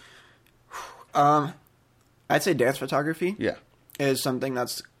most? I'd say dance photography. Yeah. Is something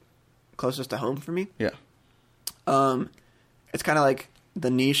that's closest to home for me. Yeah. It's kind of like the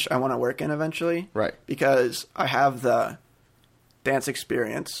niche I want to work in eventually. Right. Because I have the dance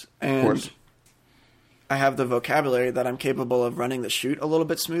experience and Of course. I have the vocabulary that I'm capable of running the shoot a little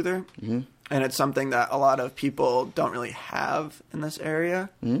bit smoother. Mm-hmm. And it's something that a lot of people don't really have in this area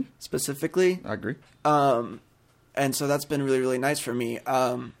specifically. I agree. And so that's been really, really nice for me.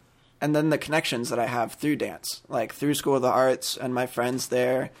 And then the connections that I have through dance, like through School of the Arts and my friends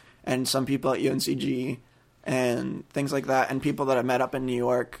there and some people at UNCG and things like that and people that I met up in New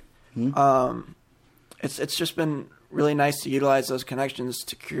York. It's just been really nice to utilize those connections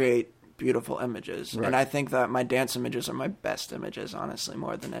to create beautiful images. Right. And I think that my dance images are my best images, honestly,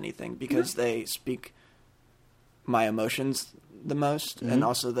 more than anything because they speak my emotions the most and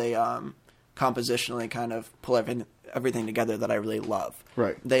also they compositionally kind of pull everything together that I really love.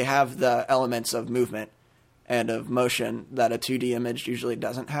 Right. They have the elements of movement and of motion that a 2D image usually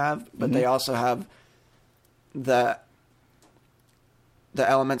doesn't have, but they also have the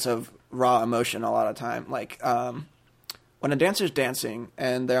elements of raw emotion a lot of time. Like when a dancer's dancing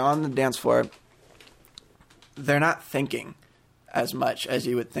and they're on the dance floor, they're not thinking as much as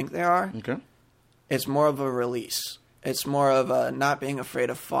you would think they are. Okay. It's more of a release. It's more of a not being afraid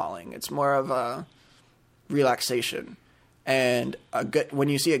of falling. It's more of a relaxation. And when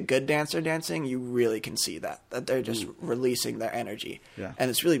you see a good dancer dancing, you really can see that they're just releasing their energy. Yeah. And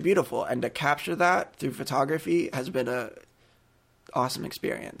it's really beautiful. And to capture that through photography has been a awesome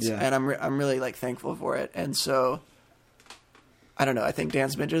experience. Yeah. And I'm really like thankful for it. And so I don't know. I think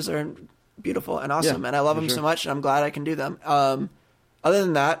dance midgets are beautiful and awesome, and I love them so much, and I'm glad I can do them. Other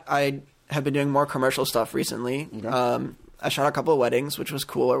than that, I have been doing more commercial stuff recently. Okay. I shot a couple of weddings, which was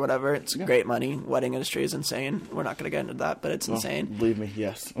cool or whatever. It's great money. Wedding industry is insane. We're not going to get into that, but it's insane. Believe me,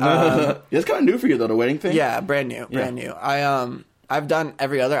 yes. It's kind of new for you, though, the wedding thing? Yeah, brand new. I've done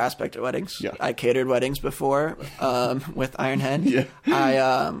every other aspect of weddings. Yeah. I catered weddings before with Iron Hen.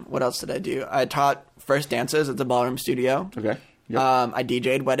 Yeah. What else did I do? I taught first dances at the ballroom studio. Okay. Yep. I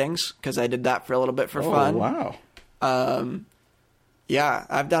DJ'd weddings because I did that for a little bit for fun. Wow. Yeah,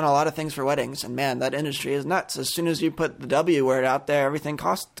 I've done a lot of things for weddings, and man, that industry is nuts. As soon as you put the W word out there, everything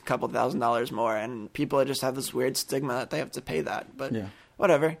costs a couple $1,000s more, and people just have this weird stigma that they have to pay that. But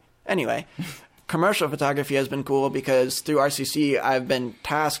whatever. Anyway, commercial photography has been cool because through RCC, I've been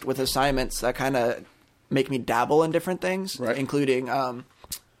tasked with assignments that kind of make me dabble in different things, including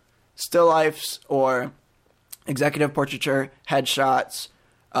still lifes or executive portraiture, headshots,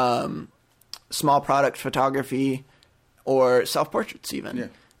 small product photography, or self-portraits even. Yeah.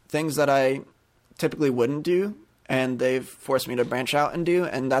 Things that I typically wouldn't do, and they've forced me to branch out and do,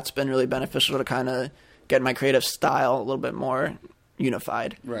 and that's been really beneficial to kind of get my creative style a little bit more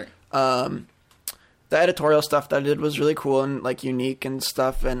unified. Right. The editorial stuff that I did was really cool and like unique and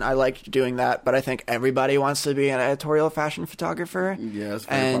stuff, and I liked doing that, but I think everybody wants to be an editorial fashion photographer. Yeah, it's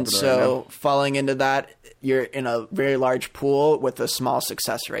very and popular so right now. Falling into that, you're in a very large pool with a small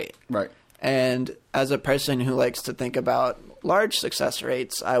success rate. Right. And as a person who likes to think about large success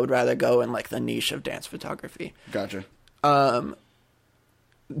rates, I would rather go in like the niche of dance photography. Gotcha.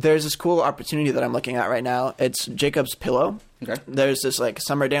 There's this cool opportunity that I'm looking at right now. It's Jacob's Pillow. Okay. There's this like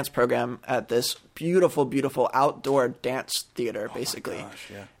summer dance program at this beautiful, beautiful outdoor dance theater, basically. Oh my gosh,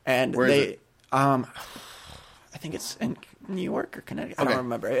 yeah. And where is it? I think it's in New York or Connecticut. I Okay. don't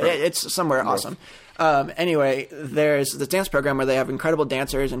remember. It's somewhere awesome. Anyway, there's this dance program where they have incredible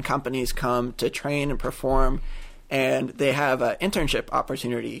dancers and companies come to train and perform, and they have an internship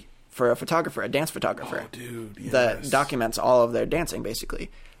opportunity for a photographer, a dance photographer, that documents all of their dancing, basically.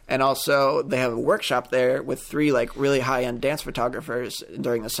 And also, they have a workshop there with 3 like really high-end dance photographers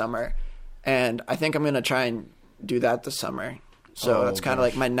during the summer, and I think I'm going to try and do that this summer. So that's kind of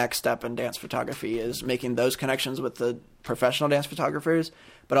like my next step in dance photography is making those connections with the professional dance photographers,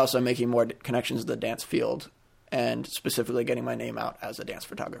 but also making more connections to the dance field and specifically getting my name out as a dance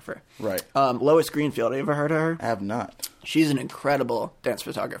photographer. Right. Lois Greenfield, have you ever heard of her? I have not. She's an incredible dance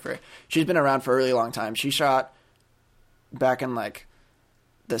photographer. She's been around for a really long time. She shot back in like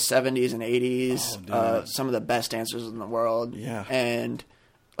the 70s and 80s, some of the best dancers in the world. Yeah. And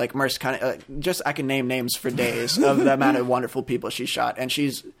like Merce kind of just I can name names for days of the amount of wonderful people she shot, and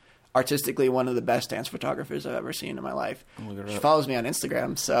she's artistically one of the best dance photographers I've ever seen in my life. She follows me on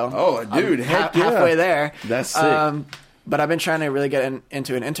Instagram, so dude, I'm yeah. halfway there. That's sick. But I've been trying to really get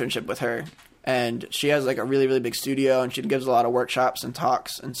into an internship with her, and she has like a really, really big studio, and she gives a lot of workshops and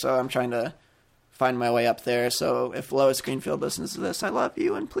talks, and so I'm trying to find my way up there. So if Lois Greenfield listens to this, I love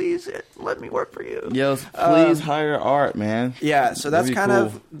you, and please let me work for you. Yes, please hire art, man. Yeah, so that's kind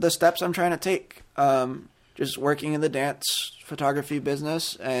of the steps I'm trying to take. Just working in the dance photography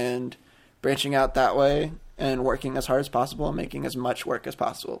business and branching out that way and working as hard as possible and making as much work as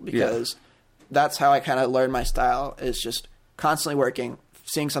possible, because that's how I kind of learned my style, is just constantly working,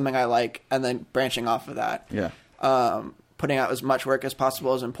 seeing something I like, and then branching off of that. Yeah. Putting out as much work as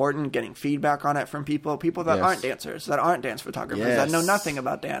possible is important, getting feedback on it from people that aren't dancers, that aren't dance photographers, that know nothing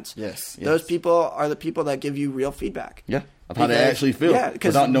about dance. Yes. Those people are the people that give you real feedback. Yeah. Of how they actually feel. Yeah,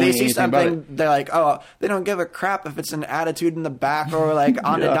 because they see something, they're like, oh, they don't give a crap if it's an attitude in the back or like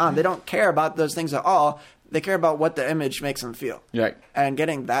on and on. They don't care about those things at all. They care about what the image makes them feel. Right. And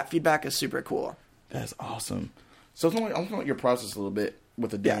getting that feedback is super cool. That's awesome. So I'm talking about your process a little bit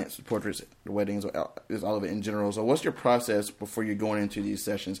with the dance, portraits, the weddings, all of it in general. So what's your process before you're going into these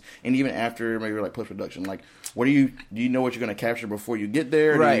sessions, and even after maybe like post-production? Like, what do you know what you're going to capture before you get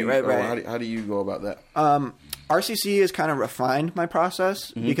there? Right. How do you go about that? RCC has kind of refined my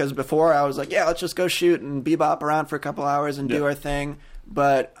process, because before I was like, let's just go shoot and bebop around for a couple hours and do our thing.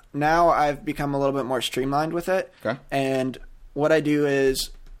 But now I've become a little bit more streamlined with it. Okay. And what I do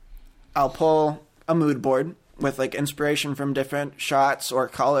is I'll pull a mood board with like inspiration from different shots or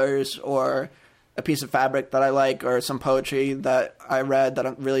colors or a piece of fabric that I like or some poetry that I read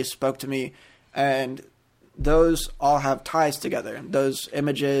that really spoke to me. And those all have ties together. Those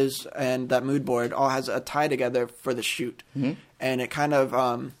images and that mood board all has a tie together for the shoot. Mm-hmm. And it kind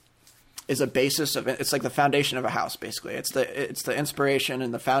of is a basis of it. It's like the foundation of a house, basically. It's the inspiration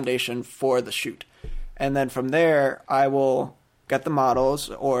and the foundation for the shoot. And then from there, I will get the models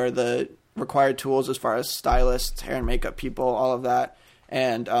or the required tools as far as stylists, hair and makeup people, all of that.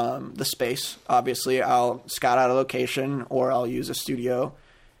 And the space, obviously, I'll scout out a location or I'll use a studio.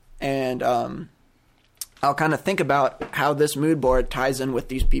 And I'll kind of think about how this mood board ties in with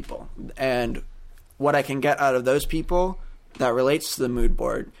these people and what I can get out of those people that relates to the mood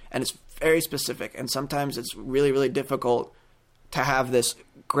board. And it's very specific. And sometimes it's really, really difficult to have this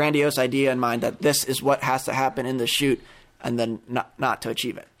grandiose idea in mind that this is what has to happen in the shoot and then not to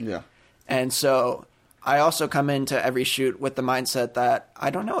achieve it. Yeah. And so I also come into every shoot with the mindset that I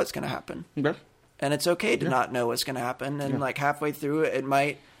don't know what's going to happen. Okay. And it's okay to not know what's going to happen. And like halfway through it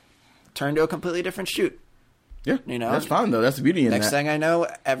might turn to a completely different shoot. Yeah. You know? That's fine though. That's the beauty in Next that. thing I know,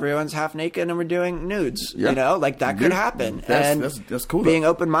 everyone's half naked and we're doing nudes. Yeah. You know, like that could happen. That's cool. Being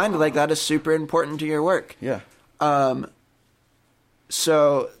open-minded like that is super important to your work. Yeah.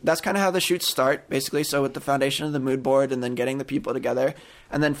 So that's kind of how the shoots start, basically. So with the foundation of the mood board and then getting the people together.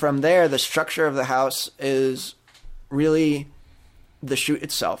 And then from there, the structure of the house is really the shoot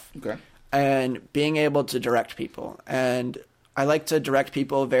itself. Okay. And being able to direct people. And I like to direct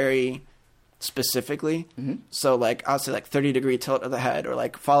people very specifically. Mm-hmm. So like, I'll say like 30-degree tilt of the head or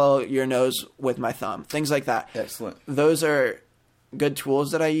like follow your nose with my thumb, things like that. Excellent. Those are good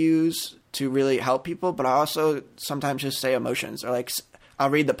tools that I use to really help people, but I also sometimes just say emotions or like I'll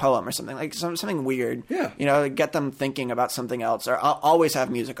read the poem or something like something weird. Yeah. You know, get them thinking about something else. Or I'll always have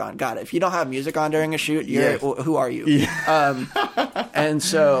music on. God, if you don't have music on during a shoot, who are you? Yeah. And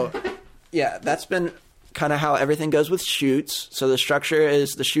so, yeah, that's been kind of how everything goes with shoots. So the structure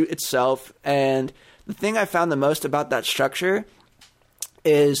is the shoot itself. And the thing I found the most about that structure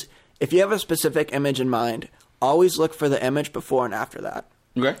is if you have a specific image in mind, always look for the image before and after that.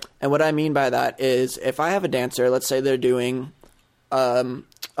 Okay. And what I mean by that is if I have a dancer, let's say they're doing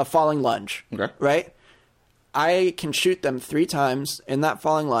a falling lunge, okay, right? I can shoot them 3 times in that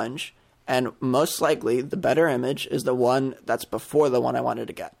falling lunge, and most likely the better image is the one that's before the one I wanted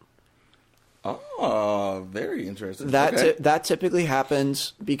to get. Oh, very interesting. That typically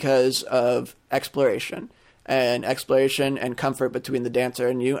happens because of exploration and comfort between the dancer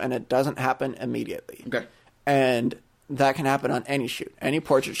and you, and it doesn't happen immediately. Okay. And that can happen on any shoot, any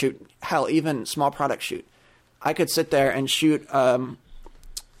portrait shoot, hell, even small product shoot. I could sit there and shoot some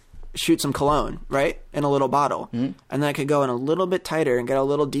cologne, right, in a little bottle. Mm-hmm. And then I could go in a little bit tighter and get a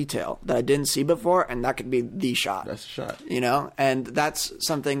little detail that I didn't see before, and that could be the shot. That's the shot. You know? And that's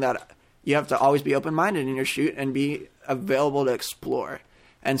something that you have to always be open-minded in your shoot and be available to explore.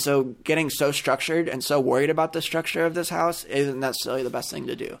 And so getting so structured and so worried about the structure of this house isn't necessarily the best thing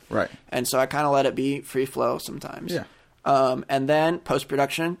to do. Right. And so I kind of let it be free flow sometimes. Yeah. And then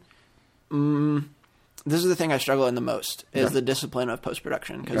post-production, this is the thing I struggle in the most, is the discipline of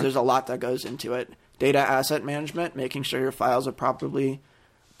post-production, because there's a lot that goes into it. Data asset management, making sure your files are properly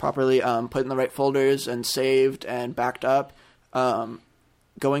put in the right folders and saved and backed up.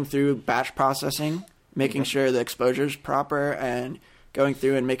 Going through batch processing, making sure the exposure is proper, and going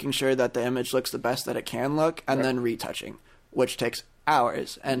through and making sure that the image looks the best that it can look, and then retouching, which takes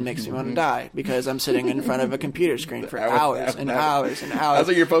hours and makes me want to die because I'm sitting in front of a computer screen for hours and hours and hours. That's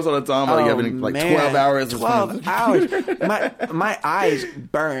what you're posting all the time. Like having like 12 hours. 12 hours. My eyes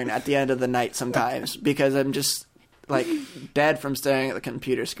burn at the end of the night sometimes because I'm just like dead from staring at the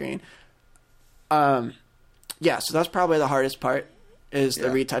computer screen. So that's probably the hardest part is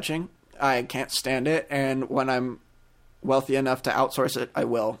the retouching. I can't stand it, and when I'm wealthy enough to outsource it, I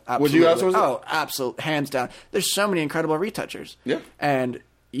will. Absolutely. Would you outsource it? Oh, absolutely. Hands down. There's so many incredible retouchers. Yeah. And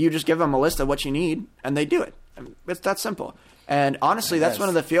you just give them a list of what you need, and they do it. It's that simple. And honestly, that's one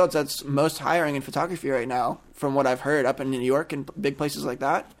of the fields that's most hiring in photography right now, from what I've heard up in New York and big places like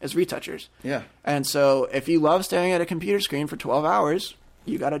that, is retouchers. Yeah. And so if you love staring at a computer screen for 12 hours,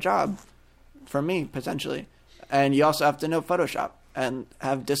 you got a job from me, potentially. And you also have to know Photoshop and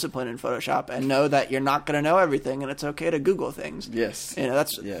have discipline in Photoshop and know that you're not going to know everything and it's okay to Google things. Yes. You know,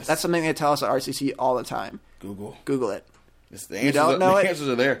 that's something they tell us at RCC all the time. Google it. You don't know it? The answers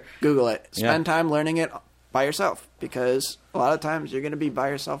are there. Google it. Spend time learning it by yourself, because a lot of times you're going to be by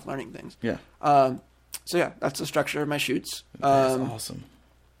yourself learning things. Yeah. So yeah, that's the structure of my shoots. That's awesome.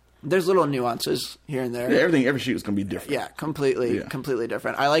 There's little nuances here and there. Yeah, every shoot is going to be different. Yeah, completely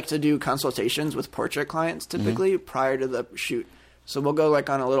different. I like to do consultations with portrait clients typically prior to the shoot. So we'll go like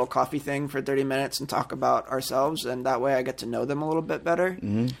on a little coffee thing for 30 minutes and talk about ourselves, and that way I get to know them a little bit better.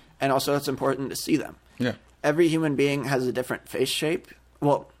 Mm-hmm. And also it's important to see them. Yeah. Every human being has a different face shape.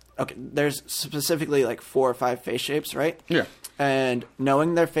 Well, okay, there's specifically like 4 or 5 face shapes, right? Yeah. And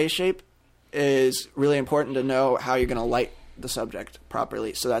knowing their face shape is really important to know how you're going to light the subject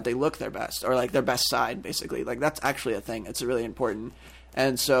properly so that they look their best, or like their best side, basically. Like that's actually a thing. It's really important.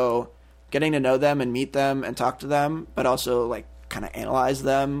 And so getting to know them and meet them and talk to them, but also like kind of analyze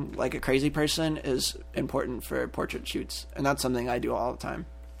them like a crazy person is important for portrait shoots. And that's something I do all the time.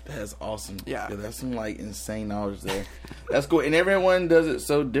 That's awesome. Yeah. That's some like insane knowledge there. That's cool. And everyone does it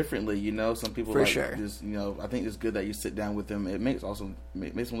so differently, you know. Some people for like sure. just, you know, I think it's good that you sit down with them. It makes them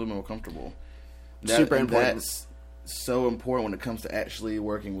a little more comfortable. Super important. That's so important when it comes to actually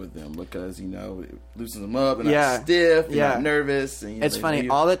working with them, because, you know, it loosens them up and not stiff and not nervous. And, you know, it's funny.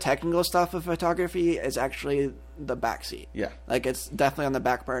 All the technical stuff of photography is actually the backseat. Yeah. Like it's definitely on the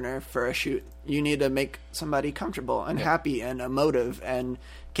back burner for a shoot. You need to make somebody comfortable and happy and emotive and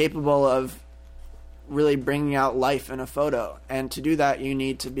capable of really bringing out life in a photo. And to do that, you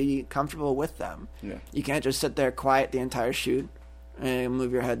need to be comfortable with them. Yeah. You can't just sit there quiet the entire shoot and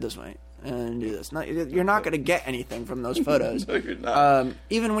move your head this way and do this. You're not going to get anything from those photos. No, you're not.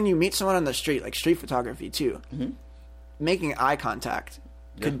 Even when you meet someone on the street, like street photography too, making eye contact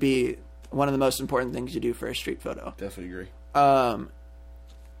could be one of the most important things you do for a street photo. Definitely agree.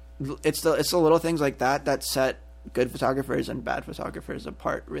 It's the little things like that set good photographers and bad photographers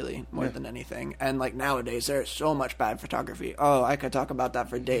apart, really, more than anything. And like nowadays, there's so much bad photography. Oh, I could talk about that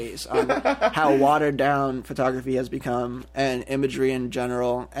for days on how watered down photography has become, and imagery in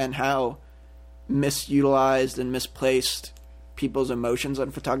general, and how misutilized and misplaced people's emotions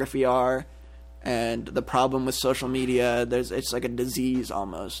on photography are, and the problem with social media. It's like a disease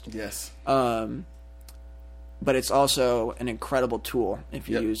almost. Yes. But it's also an incredible tool if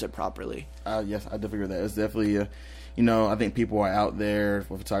you use it properly. Yes, I definitely agree with that. It's definitely, you know, I think people are out there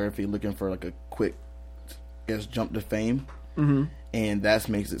for photography looking for like a quick, jump to fame. Mm-hmm. And that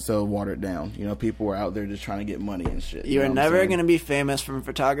makes it so watered down. You know, people are out there just trying to get money and shit. You're never going to be famous from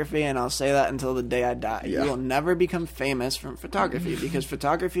photography, and I'll say that until the day I die. Yeah. You will never become famous from photography, because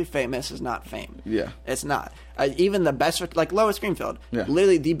photography famous is not fame. Yeah. It's not. Even the best, like Lois Greenfield,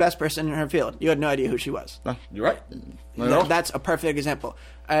 literally the best person in her field. You had no idea who she was. You're right. That's a perfect example.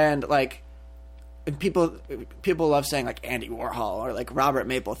 And like, people love saying like Andy Warhol or like Robert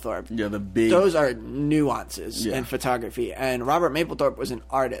Mapplethorpe. Yeah, the big. Those are nuances in photography. And Robert Mapplethorpe was an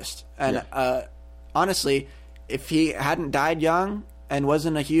artist. And honestly, if he hadn't died young and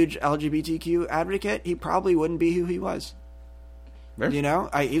wasn't a huge LGBTQ advocate, he probably wouldn't be who he was. You know,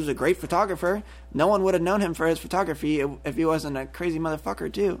 he was a great photographer. No one would have known him for his photography if he wasn't a crazy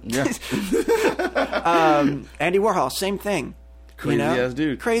motherfucker too. Yeah. Andy Warhol, same thing. Crazy ass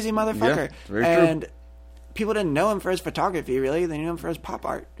dude. Crazy motherfucker. Yeah, very and true. People didn't know him for his photography, really. They knew him for his pop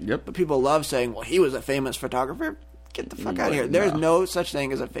art. Yep. But people love saying, well, he was a famous photographer. Get the fuck out of here. There's no such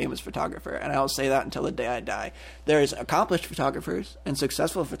thing as a famous photographer. And I'll say that until the day I die. There's accomplished photographers and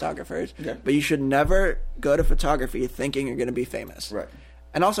successful photographers. Yeah. But you should never go to photography thinking you're going to be famous. Right.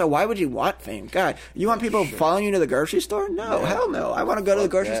 And also, why would you want fame? God, you want people following you to the grocery store? No, hell no. I want to go to the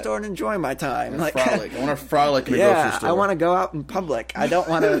grocery store and enjoy my time. I want to frolic in the grocery store. I want to go out in public. I don't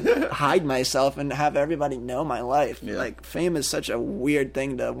want to hide myself and have everybody know my life. Yeah. Like, fame is such a weird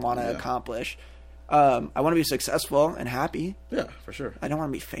thing to want to accomplish. I want to be successful and happy. Yeah, for sure. I don't want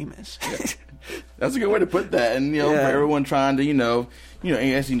to be famous. Yeah. That's a good way to put that. And, you know, for everyone trying to, I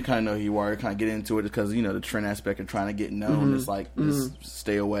guess you kind of know who you are, kind of get into it because, the trend aspect of trying to get known is like, just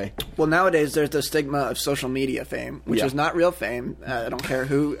stay away. Well, nowadays there's the stigma of social media fame, which is not real fame. I don't care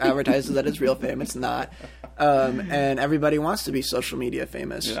who advertises that it's real fame. It's not. And everybody wants to be social media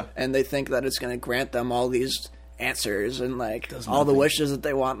famous. Yeah. And they think that it's going to grant them all these answers and, like, all the wishes that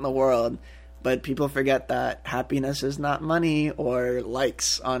they want in the world. But people forget that happiness is not money or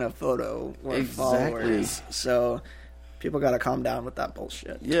likes on a photo or followers. So people got to calm down with that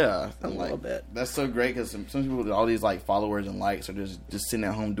bullshit. Yeah. A little bit. That's so great because some people, all these like followers and likes are just sitting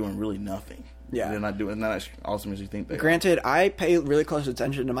at home doing really nothing. Yeah. They're not doing, not as awesome as you think they Granted, I pay really close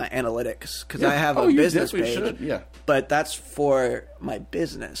attention to my analytics because I have a business page. Should. Yeah. But that's for my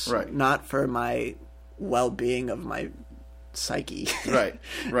business. Right. Not for my well-being of my psyche. Right.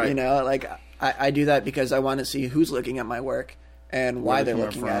 Like... I do that because I want to see who's looking at my work and why they're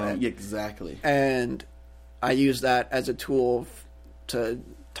looking at it. Exactly. And I use that as a tool to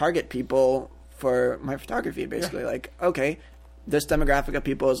target people for my photography, basically. Yeah. Like, okay, this demographic of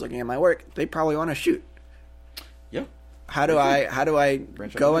people is looking at my work. They probably want to shoot. Yeah. How do I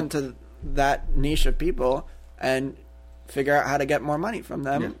go into that niche of people and figure out how to get more money from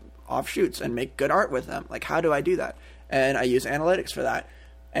them off shoots and make good art with them? Like, how do I do that? And I use analytics for that.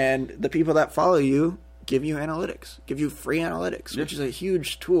 And the people that follow you give you analytics, give you free analytics, which is a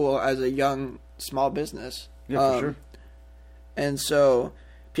huge tool as a young small business. Yeah, for sure. And so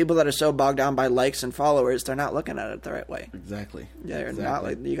people that are so bogged down by likes and followers, they're not looking at it the right way. Exactly. They're not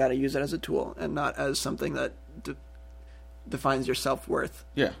like, you got to use it as a tool and not as something that defines your self-worth.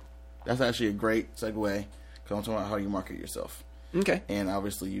 Yeah. That's actually a great segue, because I'm talking about how you market yourself. Okay. And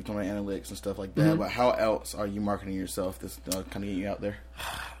obviously you're talking about analytics and stuff like that, but how else are you marketing yourself that's kind of getting you out there?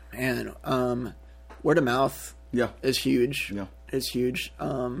 Man, word of mouth is huge. Yeah. It's huge.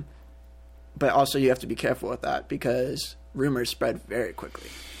 But also you have to be careful with that because rumors spread very quickly.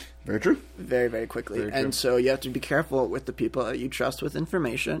 Very true. Very, very quickly. Very and true. so you have to be careful with the people that you trust with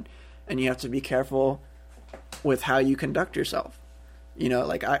information, and you have to be careful with how you conduct yourself. You know,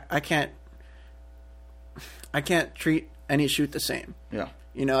 like I can't treat any shoot the same. Yeah.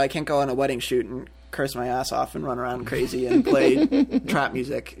 You know, I can't go on a wedding shoot and curse my ass off and run around crazy and play trap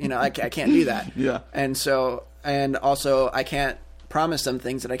music. You know, I can't do that. Yeah. And so, and also I can't promise them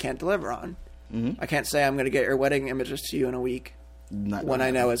things that I can't deliver on. I can't say I'm going to get your wedding images to you in a week when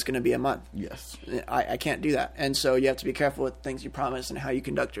I know it's going to be a month. Yes. I can't do that. And so you have to be careful with things you promise and how you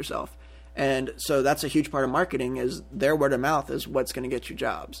conduct yourself. And so that's a huge part of marketing is their word of mouth is what's going to get you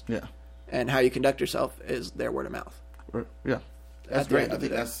jobs. Yeah. And how you conduct yourself is their word of mouth. Yeah. That's great. I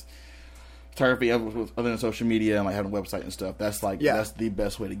think that's photography other than social media and like having a website and stuff. That's like that's the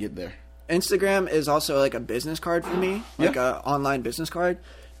best way to get there. Instagram is also like a business card for me, like a online business card.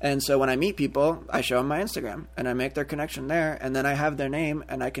 And so when I meet people, I show them my Instagram and I make their connection there, and then I have their name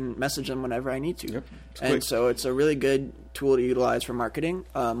and I can message them whenever I need to. Yep. And so it's a really good tool to utilize for marketing,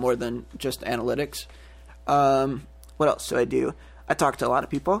 more than just analytics. What else do I do? I talk to a lot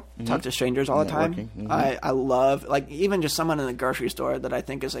of people, talk to strangers all the time. I love, like, even just someone in the grocery store that I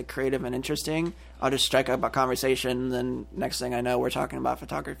think is like creative and interesting. I'll just strike up a conversation, and then next thing I know, we're talking about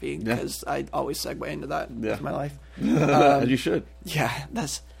photography because I always segue into that with my life. As you should. Yeah,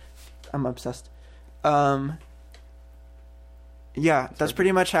 I'm obsessed. That's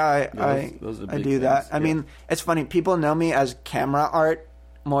pretty much how I do that. I mean, it's funny. People know me as camera art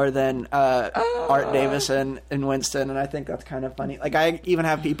more than Art Davis and Winston, and I think that's kind of funny. Like, I even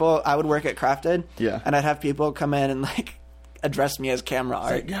have people, I would work at Crafted, and I'd have people come in and like address me as camera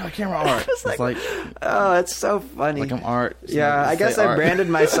art. Like, camera art. It's like, oh, it's so funny. Like, I'm art. Yeah, I guess I branded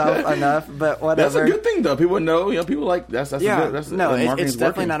myself enough, but whatever. That's a good thing, though. People know. You know, people like that's it's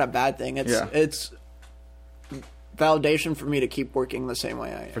definitely not a bad thing. It's validation for me to keep working the same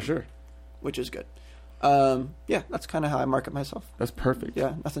way I am. For sure. Which is good. That's kind of how I market myself. That's perfect.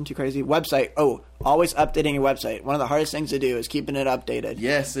 Yeah, nothing too crazy. Website. Oh, always updating your website. One of the hardest things to do is keeping it updated.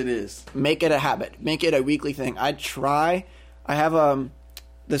 Yes, it is. Make it a habit. Make it a weekly thing. I have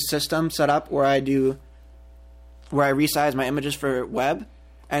the system set up where I resize my images for web,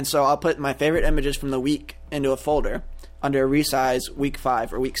 and so I'll put my favorite images from the week into a folder under resize week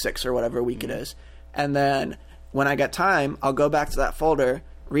 5 or week 6 or whatever week it is, and then when I get time, I'll go back to that folder,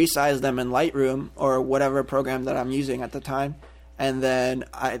 resize them in Lightroom or whatever program that I'm using at the time, and then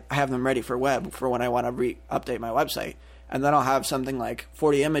I have them ready for web for when I want to update my website. And then I'll have something like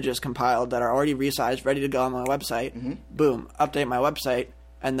 40 images compiled that are already resized, ready to go on my website. Boom, update my website,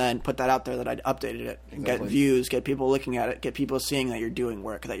 and then put that out there that I updated it. And get views, get people looking at it, get people seeing that you're doing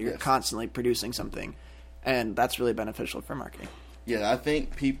work, that you're constantly producing something. And that's really beneficial for marketing. Yeah, I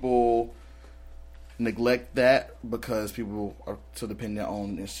think people neglect that because people are so dependent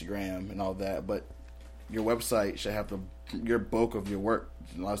on Instagram and all that. But your website should have your bulk of your work.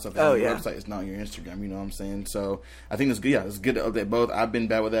 A lot of stuff on your website is not on your Instagram. You know what I'm saying? So I think it's good. Yeah, it's good to update both. I've been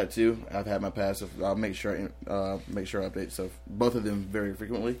bad with that too. I've had my past. I'll make sure I update stuff. Both of them very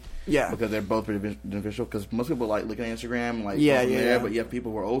frequently. Yeah, because they're both pretty beneficial. Because most people like looking at Instagram, like there, but you have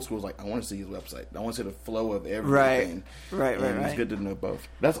people who are old school. Like, I want to see his website. I want to see the flow of everything. Right. It's good to know both.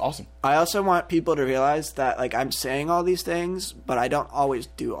 That's awesome. I also want people to realize that, like, I'm saying all these things, but I don't always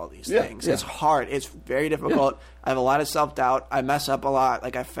do all these things. Yeah. It's hard. It's very difficult. Yeah. I have a lot of self-doubt. I mess up a lot.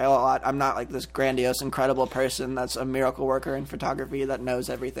 Like, I fail a lot. I'm not like this grandiose, incredible person that's a miracle worker in photography that knows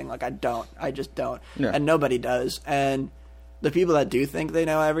everything. Like, I don't. I just don't. Yeah. And nobody does. And the people that do think they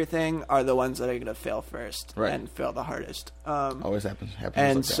know everything are the ones that are going to fail first and fail the hardest. Always happens.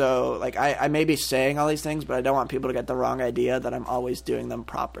 And like so, like, I may be saying all these things, but I don't want people to get the wrong idea that I'm always doing them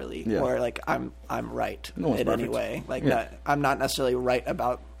properly or, like, I'm right in any way. Like, I'm not necessarily right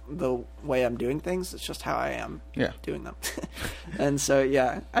about the way I'm doing things. It's just how I am doing them. And so,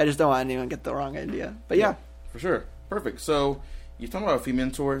 yeah, I just don't want anyone to get the wrong idea. But yeah. For sure. Perfect. So you talking about a few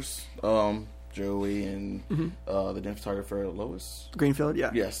mentors, Joey and the den photographer Lois Greenfield,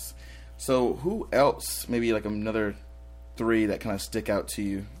 yeah. Yes. So who else, maybe like another 3 that kind of stick out to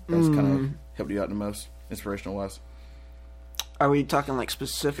you, that's kind of helped you out the most, inspirational wise? Are we talking like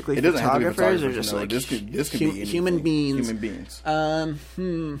specifically photographers or just like this could be human beings? Human beings.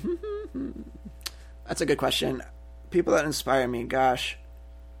 That's a good question. People that inspire me, gosh.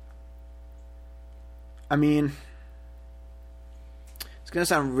 I mean, it's gonna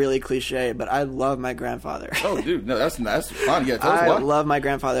sound really cliche, but I love my grandfather. Oh, dude, no, that's fun. Yeah, tell us I why. love my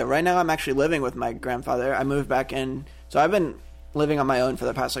grandfather. Right now, I'm actually living with my grandfather. I moved back in, so I've been living on my own for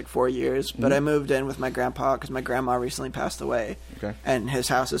the past like 4 years, but I moved in with my grandpa because my grandma recently passed away. Okay. And his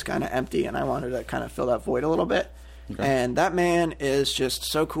house is kind of empty, and I wanted to kind of fill that void a little bit. Okay. And that man is just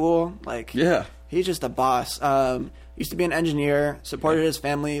so cool. Like, yeah, he's just a boss. Used to be an engineer, supported his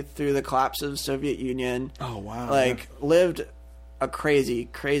family through the collapse of the Soviet Union. Oh, wow. Like, lived a crazy,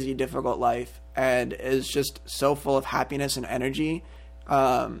 crazy difficult life, and is just so full of happiness and energy.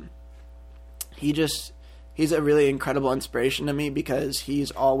 He's a really incredible inspiration to me because he's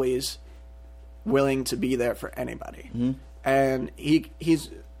always willing to be there for anybody. Mm-hmm. And he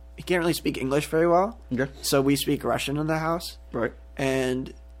can't really speak English very well. Okay. So we speak Russian in the house. Right.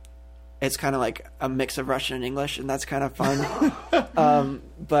 And it's kind of like a mix of Russian and English, and that's kind of fun.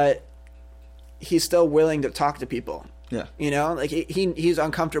 But he's still willing to talk to people. Yeah. You know, like he's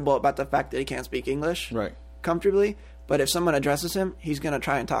uncomfortable about the fact that he can't speak English comfortably. But if someone addresses him, he's going to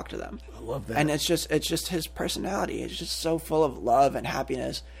try and talk to them. I love that. And it's just his personality. It's just so full of love and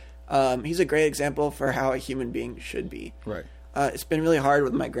happiness. He's a great example for how a human being should be. Right. It's been really hard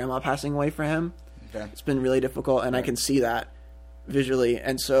with my grandma passing away for him. Okay. It's been really difficult, and I can see that visually.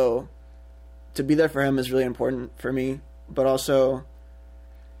 And so to be there for him is really important for me, but also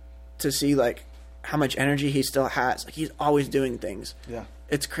to see like how much energy he still has. Like, he's always doing things. Yeah.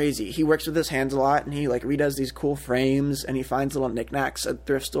 It's crazy. He works with his hands a lot, and he like redoes these cool frames, and he finds little knickknacks at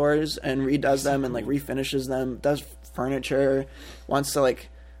thrift stores and redoes them and like refinishes them, does furniture, wants to like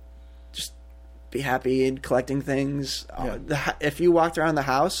just be happy and collecting things. Yeah. If you walked around the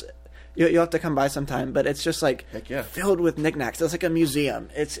house, you'll have to come by sometime, but it's just like filled with knickknacks. It's like a museum.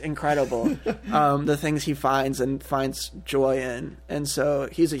 It's incredible. The things he finds and finds joy in. And so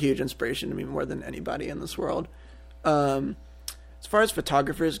he's a huge inspiration to me more than anybody in this world. As far as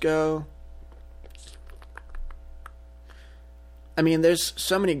photographers go, I mean, there's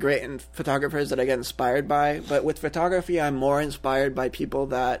so many great photographers that I get inspired by, but with photography, I'm more inspired by people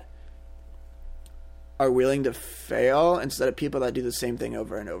that are willing to fail instead of people that do the same thing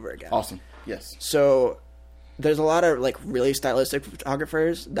over and over again. Awesome. Yes. So there's a lot of like really stylistic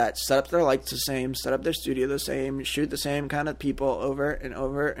photographers that set up their lights the same, set up their studio the same, shoot the same kind of people over and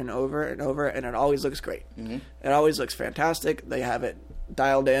over and over and over, and it always looks great. Mm-hmm. It always looks fantastic. They have it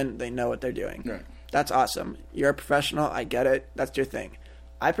dialed in. They know what they're doing. Right. That's awesome. You're a professional. I get it. That's your thing.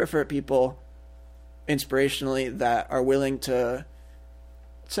 I prefer people inspirationally that are willing to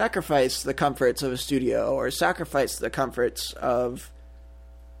sacrifice the comforts of a studio or sacrifice the comforts of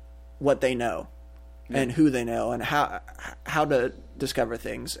what they know. And who they know and how to discover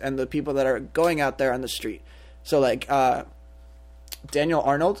things, and the people that are going out there on the street. So like Daniel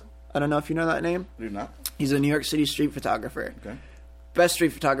Arnold, I don't know if you know that name. I do not. He's a New York City street photographer. Okay. Best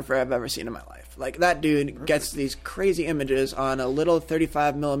street photographer I've ever seen in my life. Like, that dude gets these crazy images on a little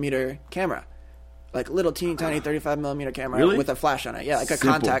 35 millimeter camera. Like little teeny tiny 35 millimeter camera with a flash on it. Yeah, like a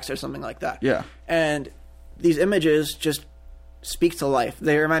Contax or something like that. Yeah. And these images just speak to life.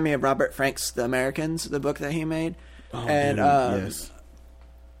 They remind me of Robert Frank's The Americans, the book that he made. Oh, and yes.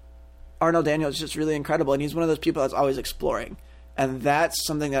 Arnold Daniel is just really incredible, and he's one of those people that's always exploring. And that's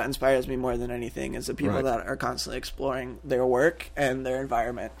something that inspires me more than anything, is the people that are constantly exploring their work and their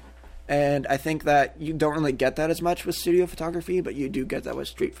environment. And I think that you don't really get that as much with studio photography, but you do get that with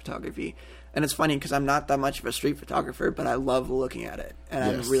street photography. And it's funny because I'm not that much of a street photographer, but I love looking at it,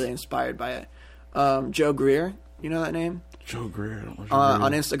 and I'm really inspired by it. Joe Greer, you know that name? Joe Greer.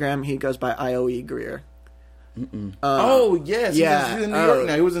 On Instagram, he goes by IOE Greer. Yes. Yeah. He's in New York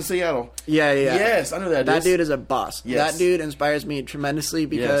now. He was in Seattle. Yeah. Yes, I know that. That dude is a boss. Yes. That dude inspires me tremendously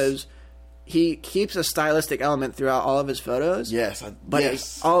because he keeps a stylistic element throughout all of his photos. Yes. But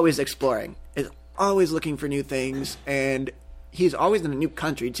he's always exploring. He's always looking for new things, and he's always in a new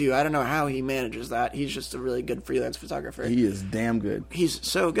country, too. I don't know how he manages that. He's just a really good freelance photographer. He is damn good. He's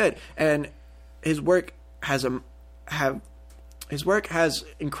so good. And his work has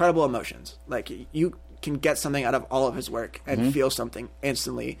incredible emotions. Like, you can get something out of all of his work and feel something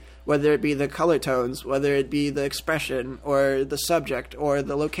instantly, whether it be the color tones, whether it be the expression or the subject or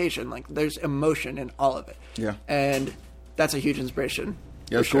the location. Like, there's emotion in all of it. Yeah. And that's a huge inspiration.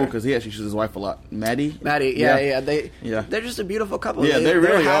 Yeah, it's cool because he actually shoots his wife a lot. Maddie, yeah. They're just a beautiful couple. Yeah, they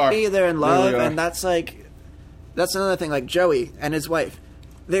really they're happy, are. They're in love, Really and that's another thing. Like Joey and his wife,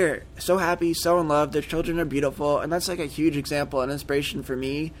 they're so happy, so in love. Their children are beautiful, and that's like a huge example and inspiration for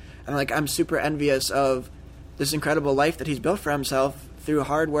me. And like, I'm super envious of this incredible life that he's built for himself through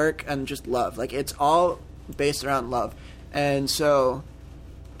hard work and just love. Like, it's all based around love, and so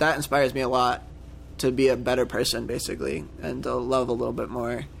that inspires me a lot to be a better person, basically, and to love a little bit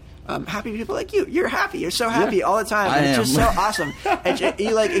more. Happy people like you. You're happy. You're so happy all the time. And it's just so awesome.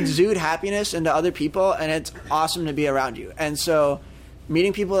 You like exude happiness into other people, and it's awesome to be around you. And so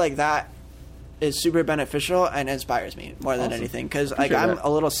meeting people like that is super beneficial and inspires me more than anything. Because like, I'm a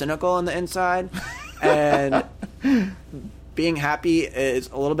little cynical on the inside, and being happy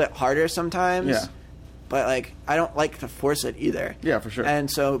is a little bit harder sometimes. Yeah. But like, I don't like to force it either. Yeah, for sure.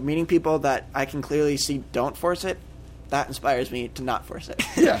 And so meeting people that I can clearly see don't force it, that inspires me to not force it.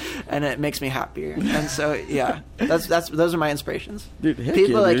 Yeah. And it makes me happier. And so yeah, those are my inspirations. Dude, heck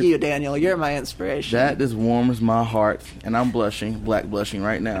people yeah, like dude. you, Daniel, you're my inspiration. That just warms my heart, and I'm blushing, black blushing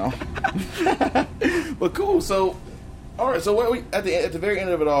right now. But cool. So, all right. So what at the very end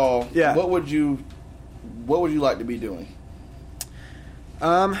of it all, what would you like to be doing?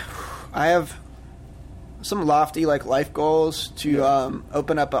 I have some lofty like life goals to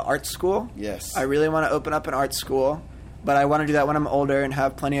open up an art school. Yes. I really want to open up an art school, but I want to do that when I'm older and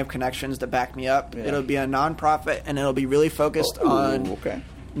have plenty of connections to back me up. Yeah. It'll be a nonprofit, and it'll be really focused on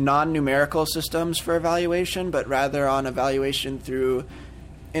non-numerical systems for evaluation, but rather on evaluation through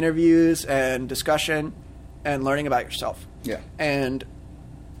interviews and discussion and learning about yourself. Yeah. And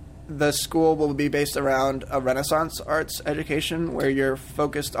the school will be based around a Renaissance arts education where you're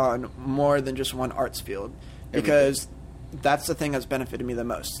focused on more than just one arts field, because that's the thing that's benefited me the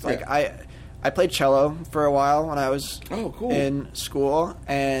most. Like, I played cello for a while when I was in school,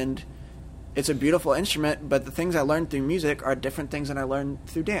 and it's a beautiful instrument, but the things I learned through music are different things than I learned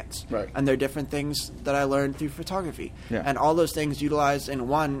through dance. Right. And they're different things that I learned through photography. Yeah. And all those things utilized in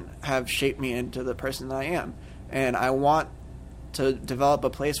one have shaped me into the person that I am. And I want to develop a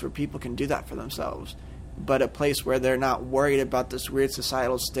place where people can do that for themselves, but a place where they're not worried about this weird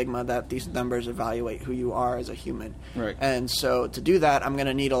societal stigma that these numbers evaluate who you are as a human. Right. And so to do that, I'm going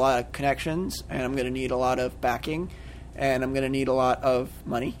to need a lot of connections, and I'm going to need a lot of backing, and I'm going to need a lot of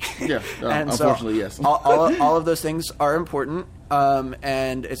money. Yeah, and unfortunately, yes. all of those things are important,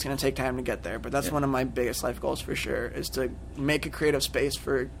 and it's going to take time to get there. But that's one of my biggest life goals for sure, is to make a creative space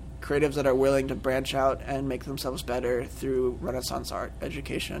for creatives that are willing to branch out and make themselves better through Renaissance art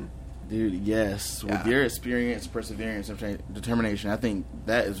education. Dude, yes. With your experience, perseverance, and determination, I think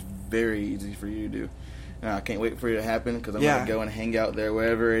that is very easy for you to do. I can't wait for it to happen, because I'm going to go and hang out there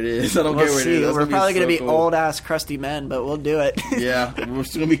wherever it is. I don't care where it is. We're probably going to be old-ass crusty men, but we'll do it. Yeah, we're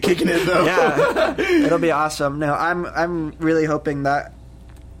still going to be kicking it, though. Yeah, it'll be awesome. No, I'm really hoping that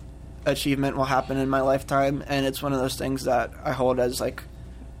achievement will happen in my lifetime, and it's one of those things that I hold as, like,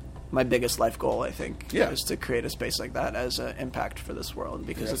 my biggest life goal, I think, is to create a space like that as an impact for this world,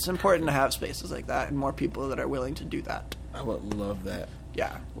 because it's important to have spaces like that and more people that are willing to do that. I would love that.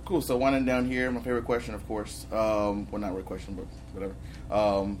 Yeah. Well, cool. So winding down here, my favorite question, of course. Well, not a real question, but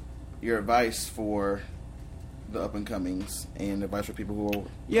whatever. Your advice for the up-and-comings and advice for people who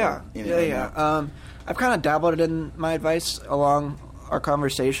are in it right now. I've kind of dabbled in my advice along our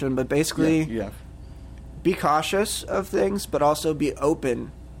conversation, but basically be cautious of things, but also be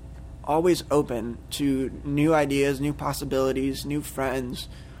open, always open to new ideas, new possibilities, new friends.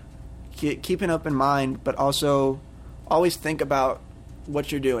 Keep an open mind, but also always think about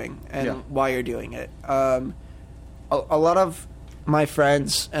what you're doing and why you're doing it. A lot of my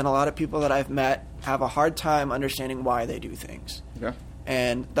friends and a lot of people that I've met have a hard time understanding why they do things. Yeah.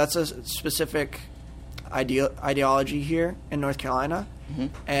 And that's a specific ideology here in North Carolina. Mm-hmm.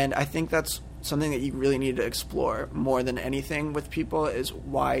 And I think that's something that you really need to explore more than anything with people, is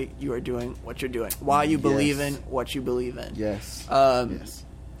why you are doing what you're doing, why you believe in what you believe in. Yes.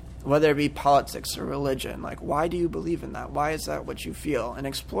 Whether it be politics or religion, like, why do you believe in that? Why is that what you feel? And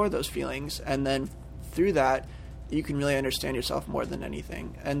explore those feelings, and then through that, you can really understand yourself more than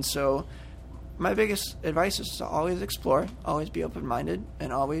anything. And so my biggest advice is to always explore, always be open-minded,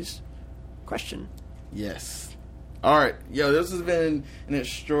 and always question. Yes. All right. Yo, this has been an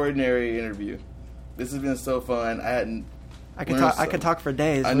extraordinary interview. This has been so fun. I could talk for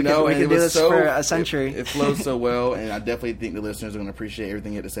days. I know. We could do this for a century. It flows so well, and I definitely think the listeners are going to appreciate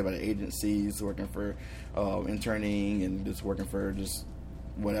everything you had to say about the agencies, working for interning, and just working for just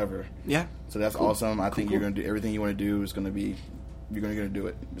whatever. Yeah. So that's awesome. I think you're going to do everything you want to do. Is going to be, you're going to do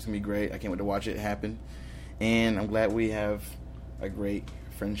it. It's going to be great. I can't wait to watch it happen, and I'm glad we have a great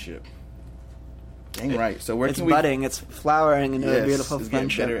friendship. Dang right. So where it's can we? budding. It's flowering into a beautiful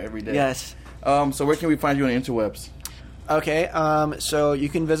friendship. Getting better every day. Yes. So where can we find you on the interwebs? Okay. So you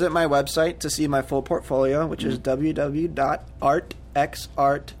can visit my website to see my full portfolio, which is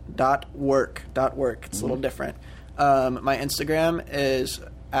www.artxart.work. It's a little different. My Instagram is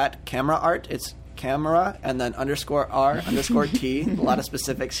 @cameraart. It's camera and then _R_T. A lot of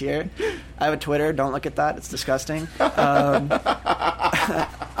specifics here. I have a Twitter. Don't look at that. It's disgusting. I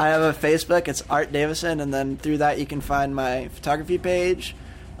have a Facebook. It's Art Davison, and then through that you can find my photography page.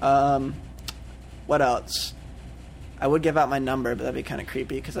 What else? I would give out my number, but that'd be kind of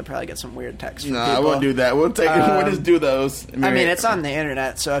creepy because I'd probably get some weird texts from people. I won't do that. We'll take it. We'll just do those. I mean, it's on the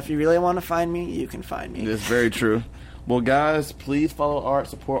internet, so if you really want to find me, you can find me. That's very true. Well, guys, please follow Art,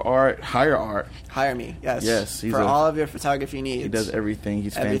 support Art, hire Art. Hire me, yes. Yes. For all of your photography needs. He does everything.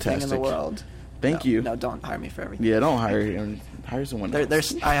 He's everything fantastic. in the world. Thank you. No, don't hire me for everything. Yeah, don't hire him. Hire someone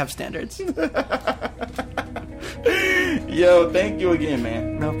else. I have standards. Yo, thank you again,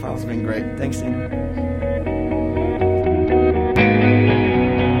 man. No problem. It's been great. Thanks, Daniel.